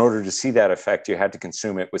in order to see that effect, you had to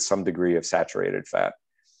consume it with some degree of saturated fat.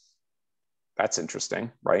 That's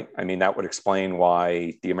interesting, right? I mean, that would explain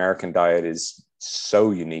why the American diet is so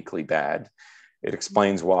uniquely bad. It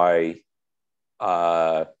explains why,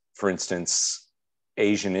 for instance,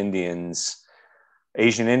 Asian Indians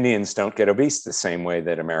don't get obese the same way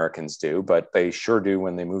that Americans do, but they sure do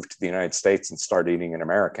when they move to the United States and start eating an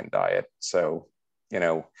American diet. So,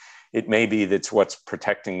 it may be that's what's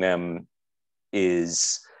protecting them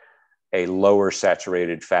is a lower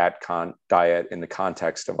saturated fat diet in the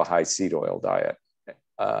context of a high seed oil diet.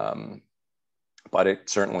 But it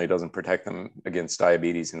certainly doesn't protect them against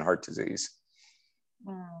diabetes and heart disease.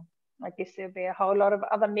 I guess there'll be a whole lot of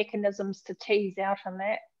other mechanisms to tease out on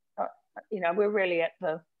that.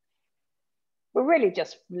 We're really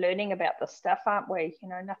just learning about this stuff, aren't we?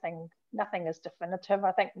 Nothing is definitive.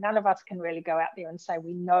 I think none of us can really go out there and say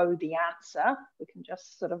we know the answer. We can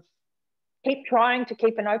just sort of keep trying to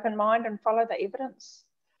keep an open mind and follow the evidence.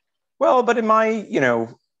 Well, but in my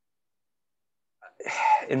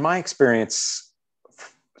experience,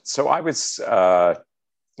 so I was,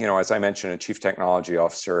 as I mentioned, a chief technology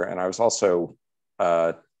officer, and I was also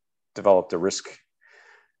developed a risk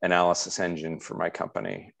analysis engine for my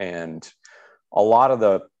company. And a lot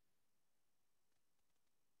of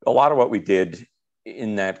what we did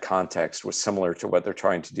in that context was similar to what they're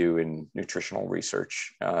trying to do in nutritional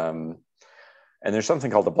research. And there's something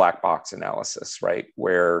called the black box analysis, right?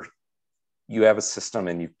 Where you have a system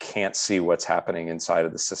and you can't see what's happening inside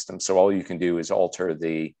of the system. So all you can do is alter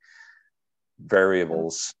the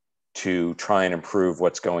variables to try and improve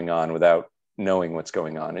what's going on without knowing what's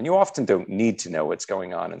going on. And you often don't need to know what's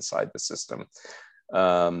going on inside the system.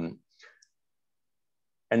 And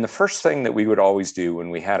the first thing that we would always do when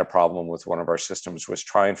we had a problem with one of our systems was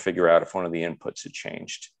try and figure out if one of the inputs had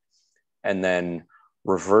changed, and then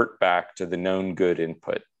revert back to the known good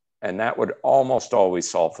input. And that would almost always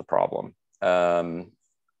solve the problem. And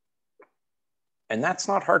that's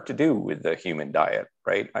not hard to do with the human diet,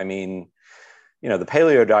 right? I mean, the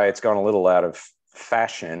paleo diet's gone a little out of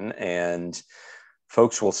fashion, and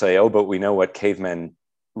folks will say, oh, but we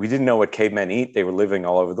didn't know what cavemen eat. They were living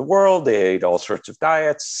all over the world. They ate all sorts of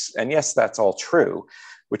diets. And yes, that's all true,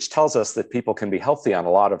 which tells us that people can be healthy on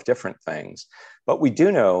a lot of different things. But we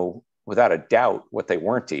do know without a doubt what they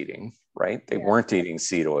weren't eating, right? They weren't eating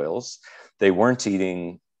seed oils. They weren't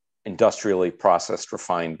eating industrially processed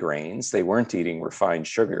refined grains. They weren't eating refined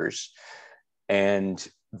sugars. And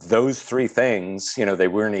those three things, they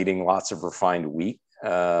weren't eating lots of refined wheat.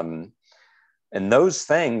 And those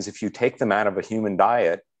things, if you take them out of a human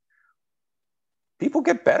diet, people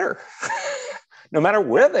get better. no matter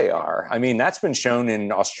where they are. I mean, that's been shown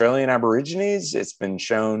in Australian Aborigines. It's been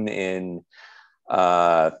shown in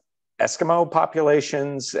Eskimo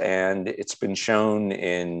populations, and it's been shown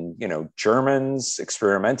in, Germans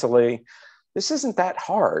experimentally. This isn't that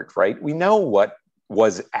hard, right? We know what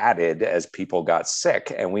was added as people got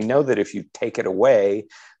sick, and we know that if you take it away,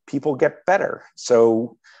 people get better.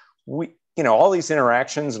 So all these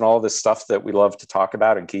interactions and all this stuff that we love to talk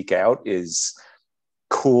about and geek out is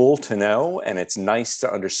cool to know, and it's nice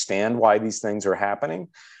to understand why these things are happening.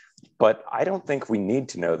 But I don't think we need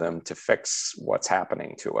to know them to fix what's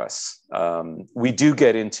happening to us. We do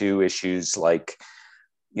get into issues like,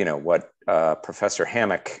 what Professor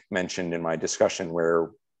Hammock mentioned in my discussion, where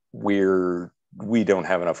we don't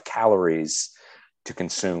have enough calories to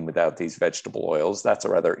consume without these vegetable oils. That's a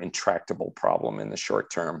rather intractable problem in the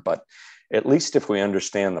short term. But at least if we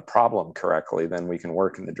understand the problem correctly, then we can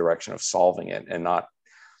work in the direction of solving it and not,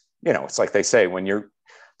 it's like they say,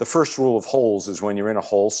 the first rule of holes is when you're in a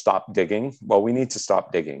hole, stop digging. Well, we need to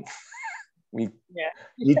stop digging. We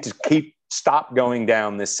need to stop going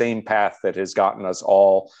down this same path that has gotten us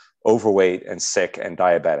all overweight and sick and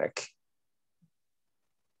diabetic.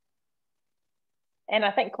 And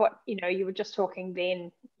I think what, you were just talking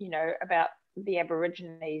then, about the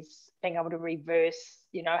Aborigines being able to reverse,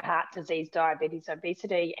 heart disease, diabetes,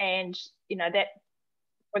 obesity. And, that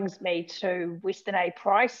brings me to Weston A.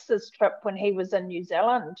 Price's trip when he was in New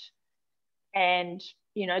Zealand and,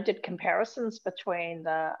 did comparisons between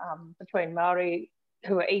between Maori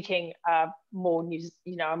who are eating a more,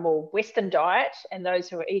 a more Western diet and those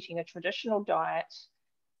who are eating a traditional diet.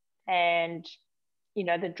 And,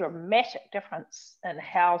 the dramatic difference in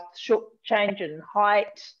how short change in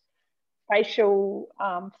height, facial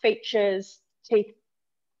features, teeth,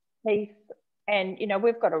 and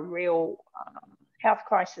we've got a real health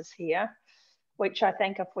crisis here, which I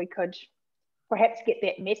think if we could perhaps get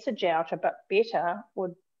that message out a bit better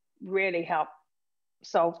would really help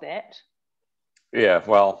solve that. Yeah,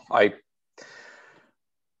 well,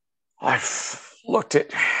 I've looked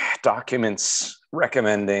at documents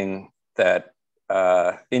recommending that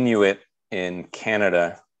Inuit in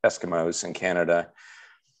Canada, Eskimos in Canada,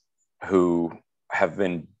 who have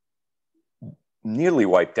been nearly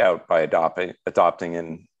wiped out by adopting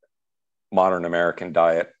a modern American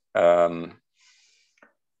diet. And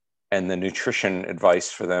the nutrition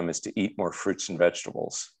advice for them is to eat more fruits and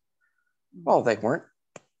vegetables. Well, they weren't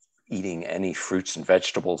eating any fruits and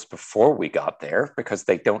vegetables before we got there because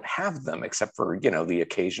they don't have them except for, the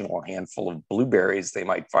occasional handful of blueberries they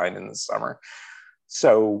might find in the summer.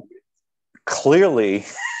 So clearly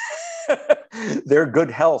their good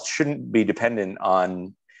health shouldn't be dependent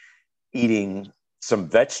on eating some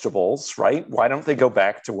vegetables, right? Why don't they go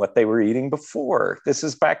back to what they were eating before? This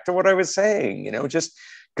is back to what I was saying, just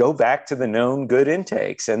go back to the known good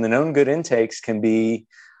intakes. And the known good intakes can be,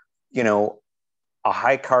 a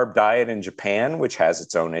high carb diet in Japan, which has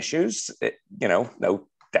its own issues, no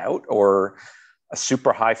doubt, or a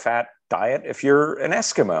super high fat diet if you're an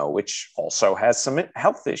Eskimo, which also has some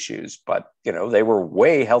health issues. But, they were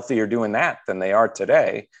way healthier doing that than they are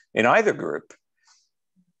today in either group.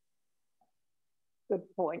 Good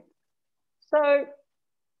point. So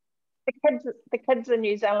the kids in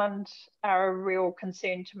New Zealand are a real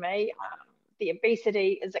concern to me. The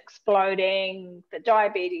obesity is exploding. The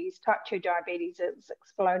diabetes, type 2 diabetes is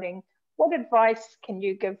exploding. What advice can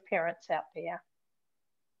you give parents out there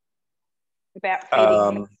about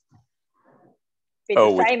feeding?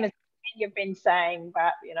 The same as you've been saying,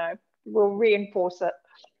 but, we'll reinforce it.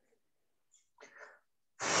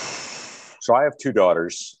 So I have two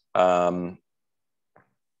daughters.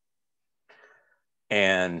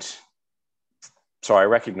 And so I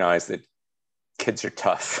recognize that kids are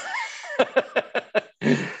tough.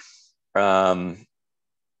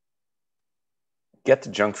 Get the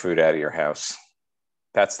junk food out of your house.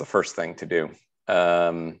 That's the first thing to do.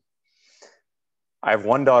 I have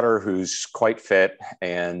one daughter who's quite fit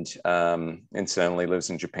and incidentally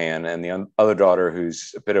lives in Japan, and the other daughter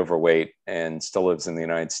who's a bit overweight and still lives in the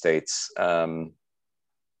United States.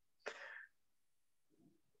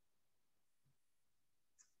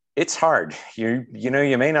 It's hard. You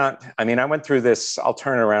may not, I went through this, I'll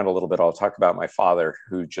turn it around a little bit. I'll talk about my father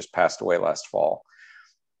who just passed away last fall.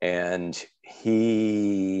 And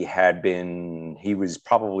he was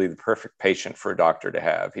probably the perfect patient for a doctor to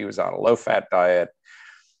have. He was on a low-fat diet,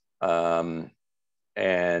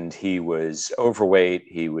 and he was overweight.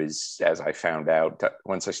 He was, as I found out,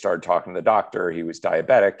 once I started talking to the doctor, he was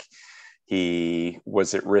diabetic. He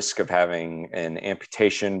was at risk of having an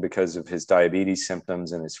amputation because of his diabetes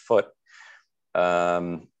symptoms in his foot.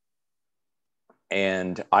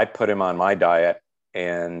 And I put him on my diet,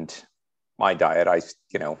 and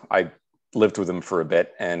I lived with him for a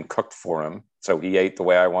bit and cooked for him. So he ate the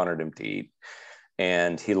way I wanted him to eat.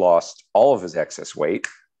 And he lost all of his excess weight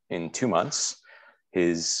in 2 months.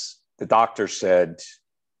 The doctor said,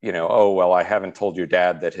 oh, well, I haven't told your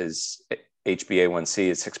dad that his HbA1c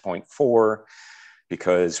is 6.4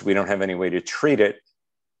 because we don't have any way to treat it.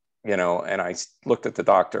 And I looked at the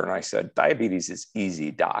doctor and I said, diabetes is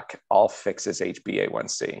easy, doc. I'll fix his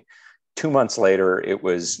HbA1c. 2 months later, it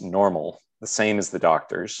was normal, the same as the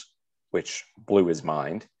doctor's, which blew his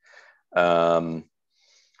mind.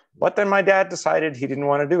 But then my dad decided he didn't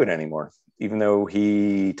want to do it anymore, even though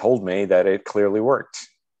he told me that it clearly worked.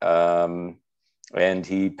 And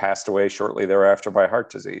he passed away shortly thereafter by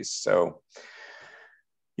heart disease. So,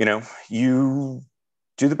 you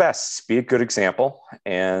do the best, be a good example,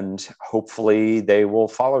 and hopefully they will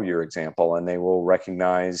follow your example and they will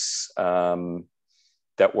recognize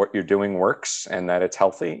that what you're doing works and that it's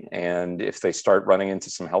healthy. And if they start running into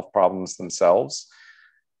some health problems themselves,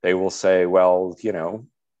 they will say, well,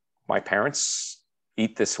 my parents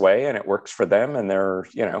eat this way and it works for them, and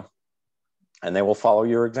and they will follow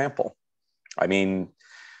your example. I mean,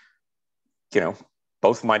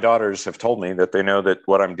 both my daughters have told me that they know that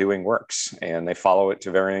what I'm doing works, and they follow it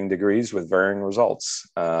to varying degrees with varying results.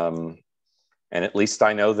 And at least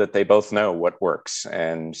I know that they both know what works.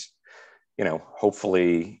 And,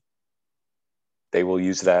 hopefully they will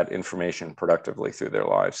use that information productively through their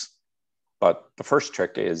lives. But the first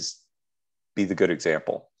trick is be the good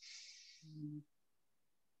example.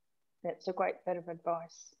 That's a great bit of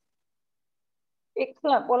advice.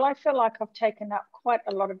 Excellent. Well, I feel like I've taken up quite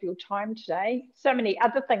a lot of your time today. So many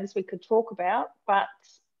other things we could talk about, but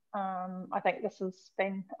I think this has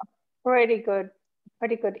been a pretty good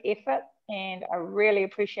effort, and I really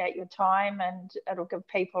appreciate your time, and it'll give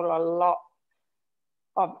people a lot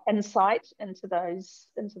of insight into those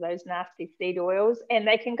nasty seed oils, and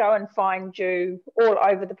they can go and find you all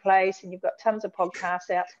over the place, and you've got tons of podcasts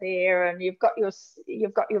out there, and you've got your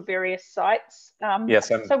various sites.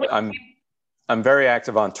 Yes, I'm very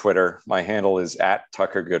active on Twitter. My handle is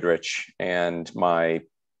 @Tucker Goodrich, and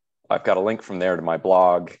I've got a link from there to my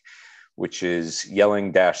blog, which is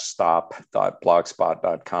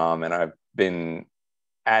yelling-stop.blogspot.com, and I've been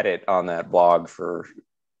at it on that blog for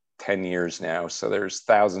 10 years now. So there's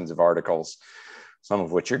thousands of articles, some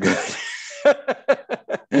of which are good.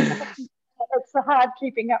 It's hard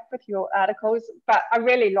keeping up with your articles, but I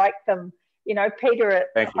really like them. Peter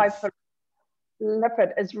at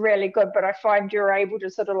Lipid is really good, but I find you're able to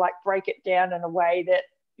sort of like break it down in a way that,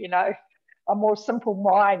 a more simple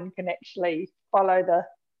mind can actually follow the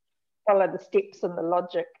steps and the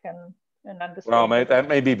logic and understand. Well, that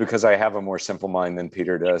may be because I have a more simple mind than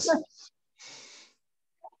Peter does.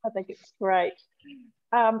 I think it's great.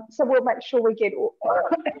 So we'll make sure we get all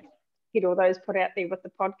those put out there with the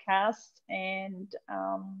podcast, and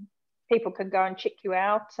people can go and check you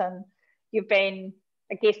out. And you've been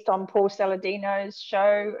a guest on Paul Saladino's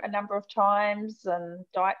show a number of times, and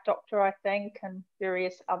Diet Doctor, I think, and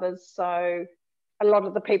various others. So a lot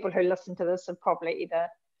of the people who listen to this have probably either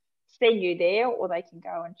seen you there, or they can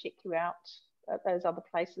go and check you out at those other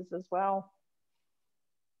places as well.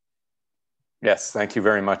 Yes, thank you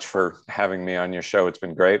very much for having me on your show. It's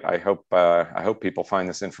been great. I hope people find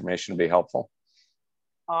this information to be helpful.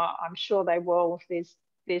 I'm sure they will.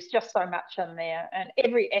 There's just so much in there, and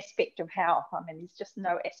every aspect of health. I mean, there's just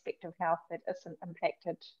no aspect of health that isn't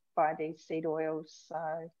impacted by these seed oils. So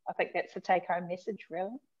I think that's the take-home message,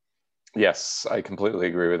 really. Yes, I completely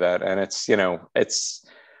agree with that. And it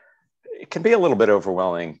can be a little bit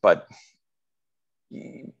overwhelming,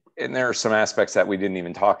 and there are some aspects that we didn't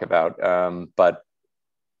even talk about. But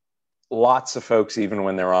lots of folks, even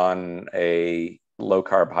when they're on a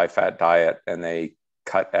low-carb, high-fat diet and they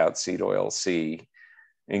cut out seed oils, see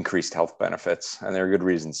increased health benefits, and there are good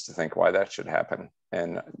reasons to think why that should happen.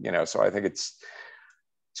 And so I think it's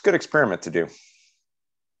a good experiment to do.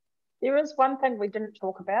 There is one thing we didn't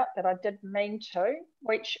talk about that I did mean to,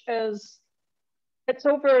 which is it's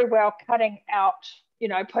all very well cutting out,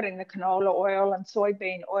 putting the canola oil and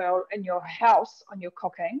soybean oil in your house on your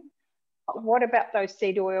cooking. But what about those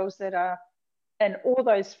seed oils that are in all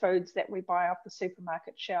those foods that we buy off the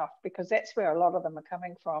supermarket shelf? Because that's where a lot of them are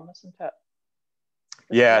coming from, isn't it?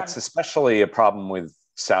 Yeah, it's especially a problem with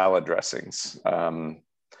salad dressings. I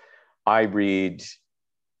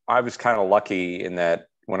was kind of lucky in that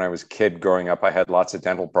when I was a kid growing up, I had lots of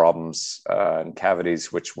dental problems and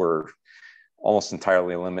cavities, which were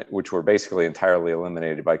basically entirely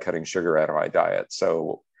eliminated by cutting sugar out of my diet.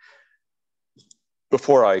 So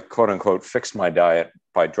before I quote unquote fixed my diet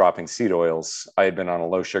by dropping seed oils, I had been on a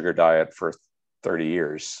low sugar diet for 30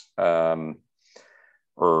 years, or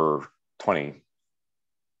 20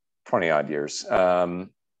 odd years.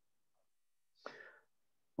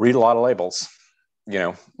 Read a lot of labels,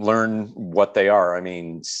 learn what they are. I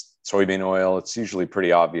mean, soybean oil, it's usually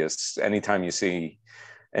pretty obvious. Anytime you see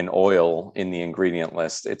an oil in the ingredient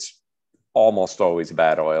list, it's almost always a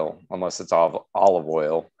bad oil, unless it's olive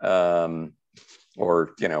oil,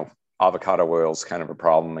 or, avocado oil is kind of a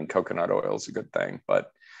problem, and coconut oil is a good thing.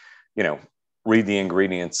 But, read the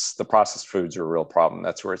ingredients. The processed foods are a real problem.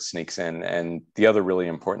 That's where it sneaks in. And the other really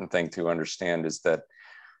important thing to understand is that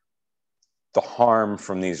the harm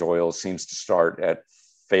from these oils seems to start at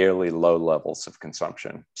fairly low levels of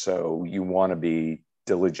consumption. So you want to be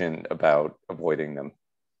diligent about avoiding them.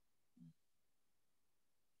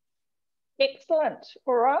 Excellent.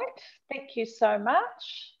 All right. Thank you so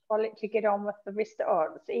much. I'll let you get on with the rest of,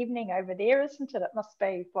 oh, it's evening over there, isn't it? It must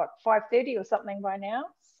be, what, 5:30 or something by now?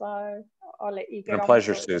 So I'll let you get on. It's been a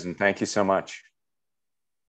pleasure, Susan. Thank you so much.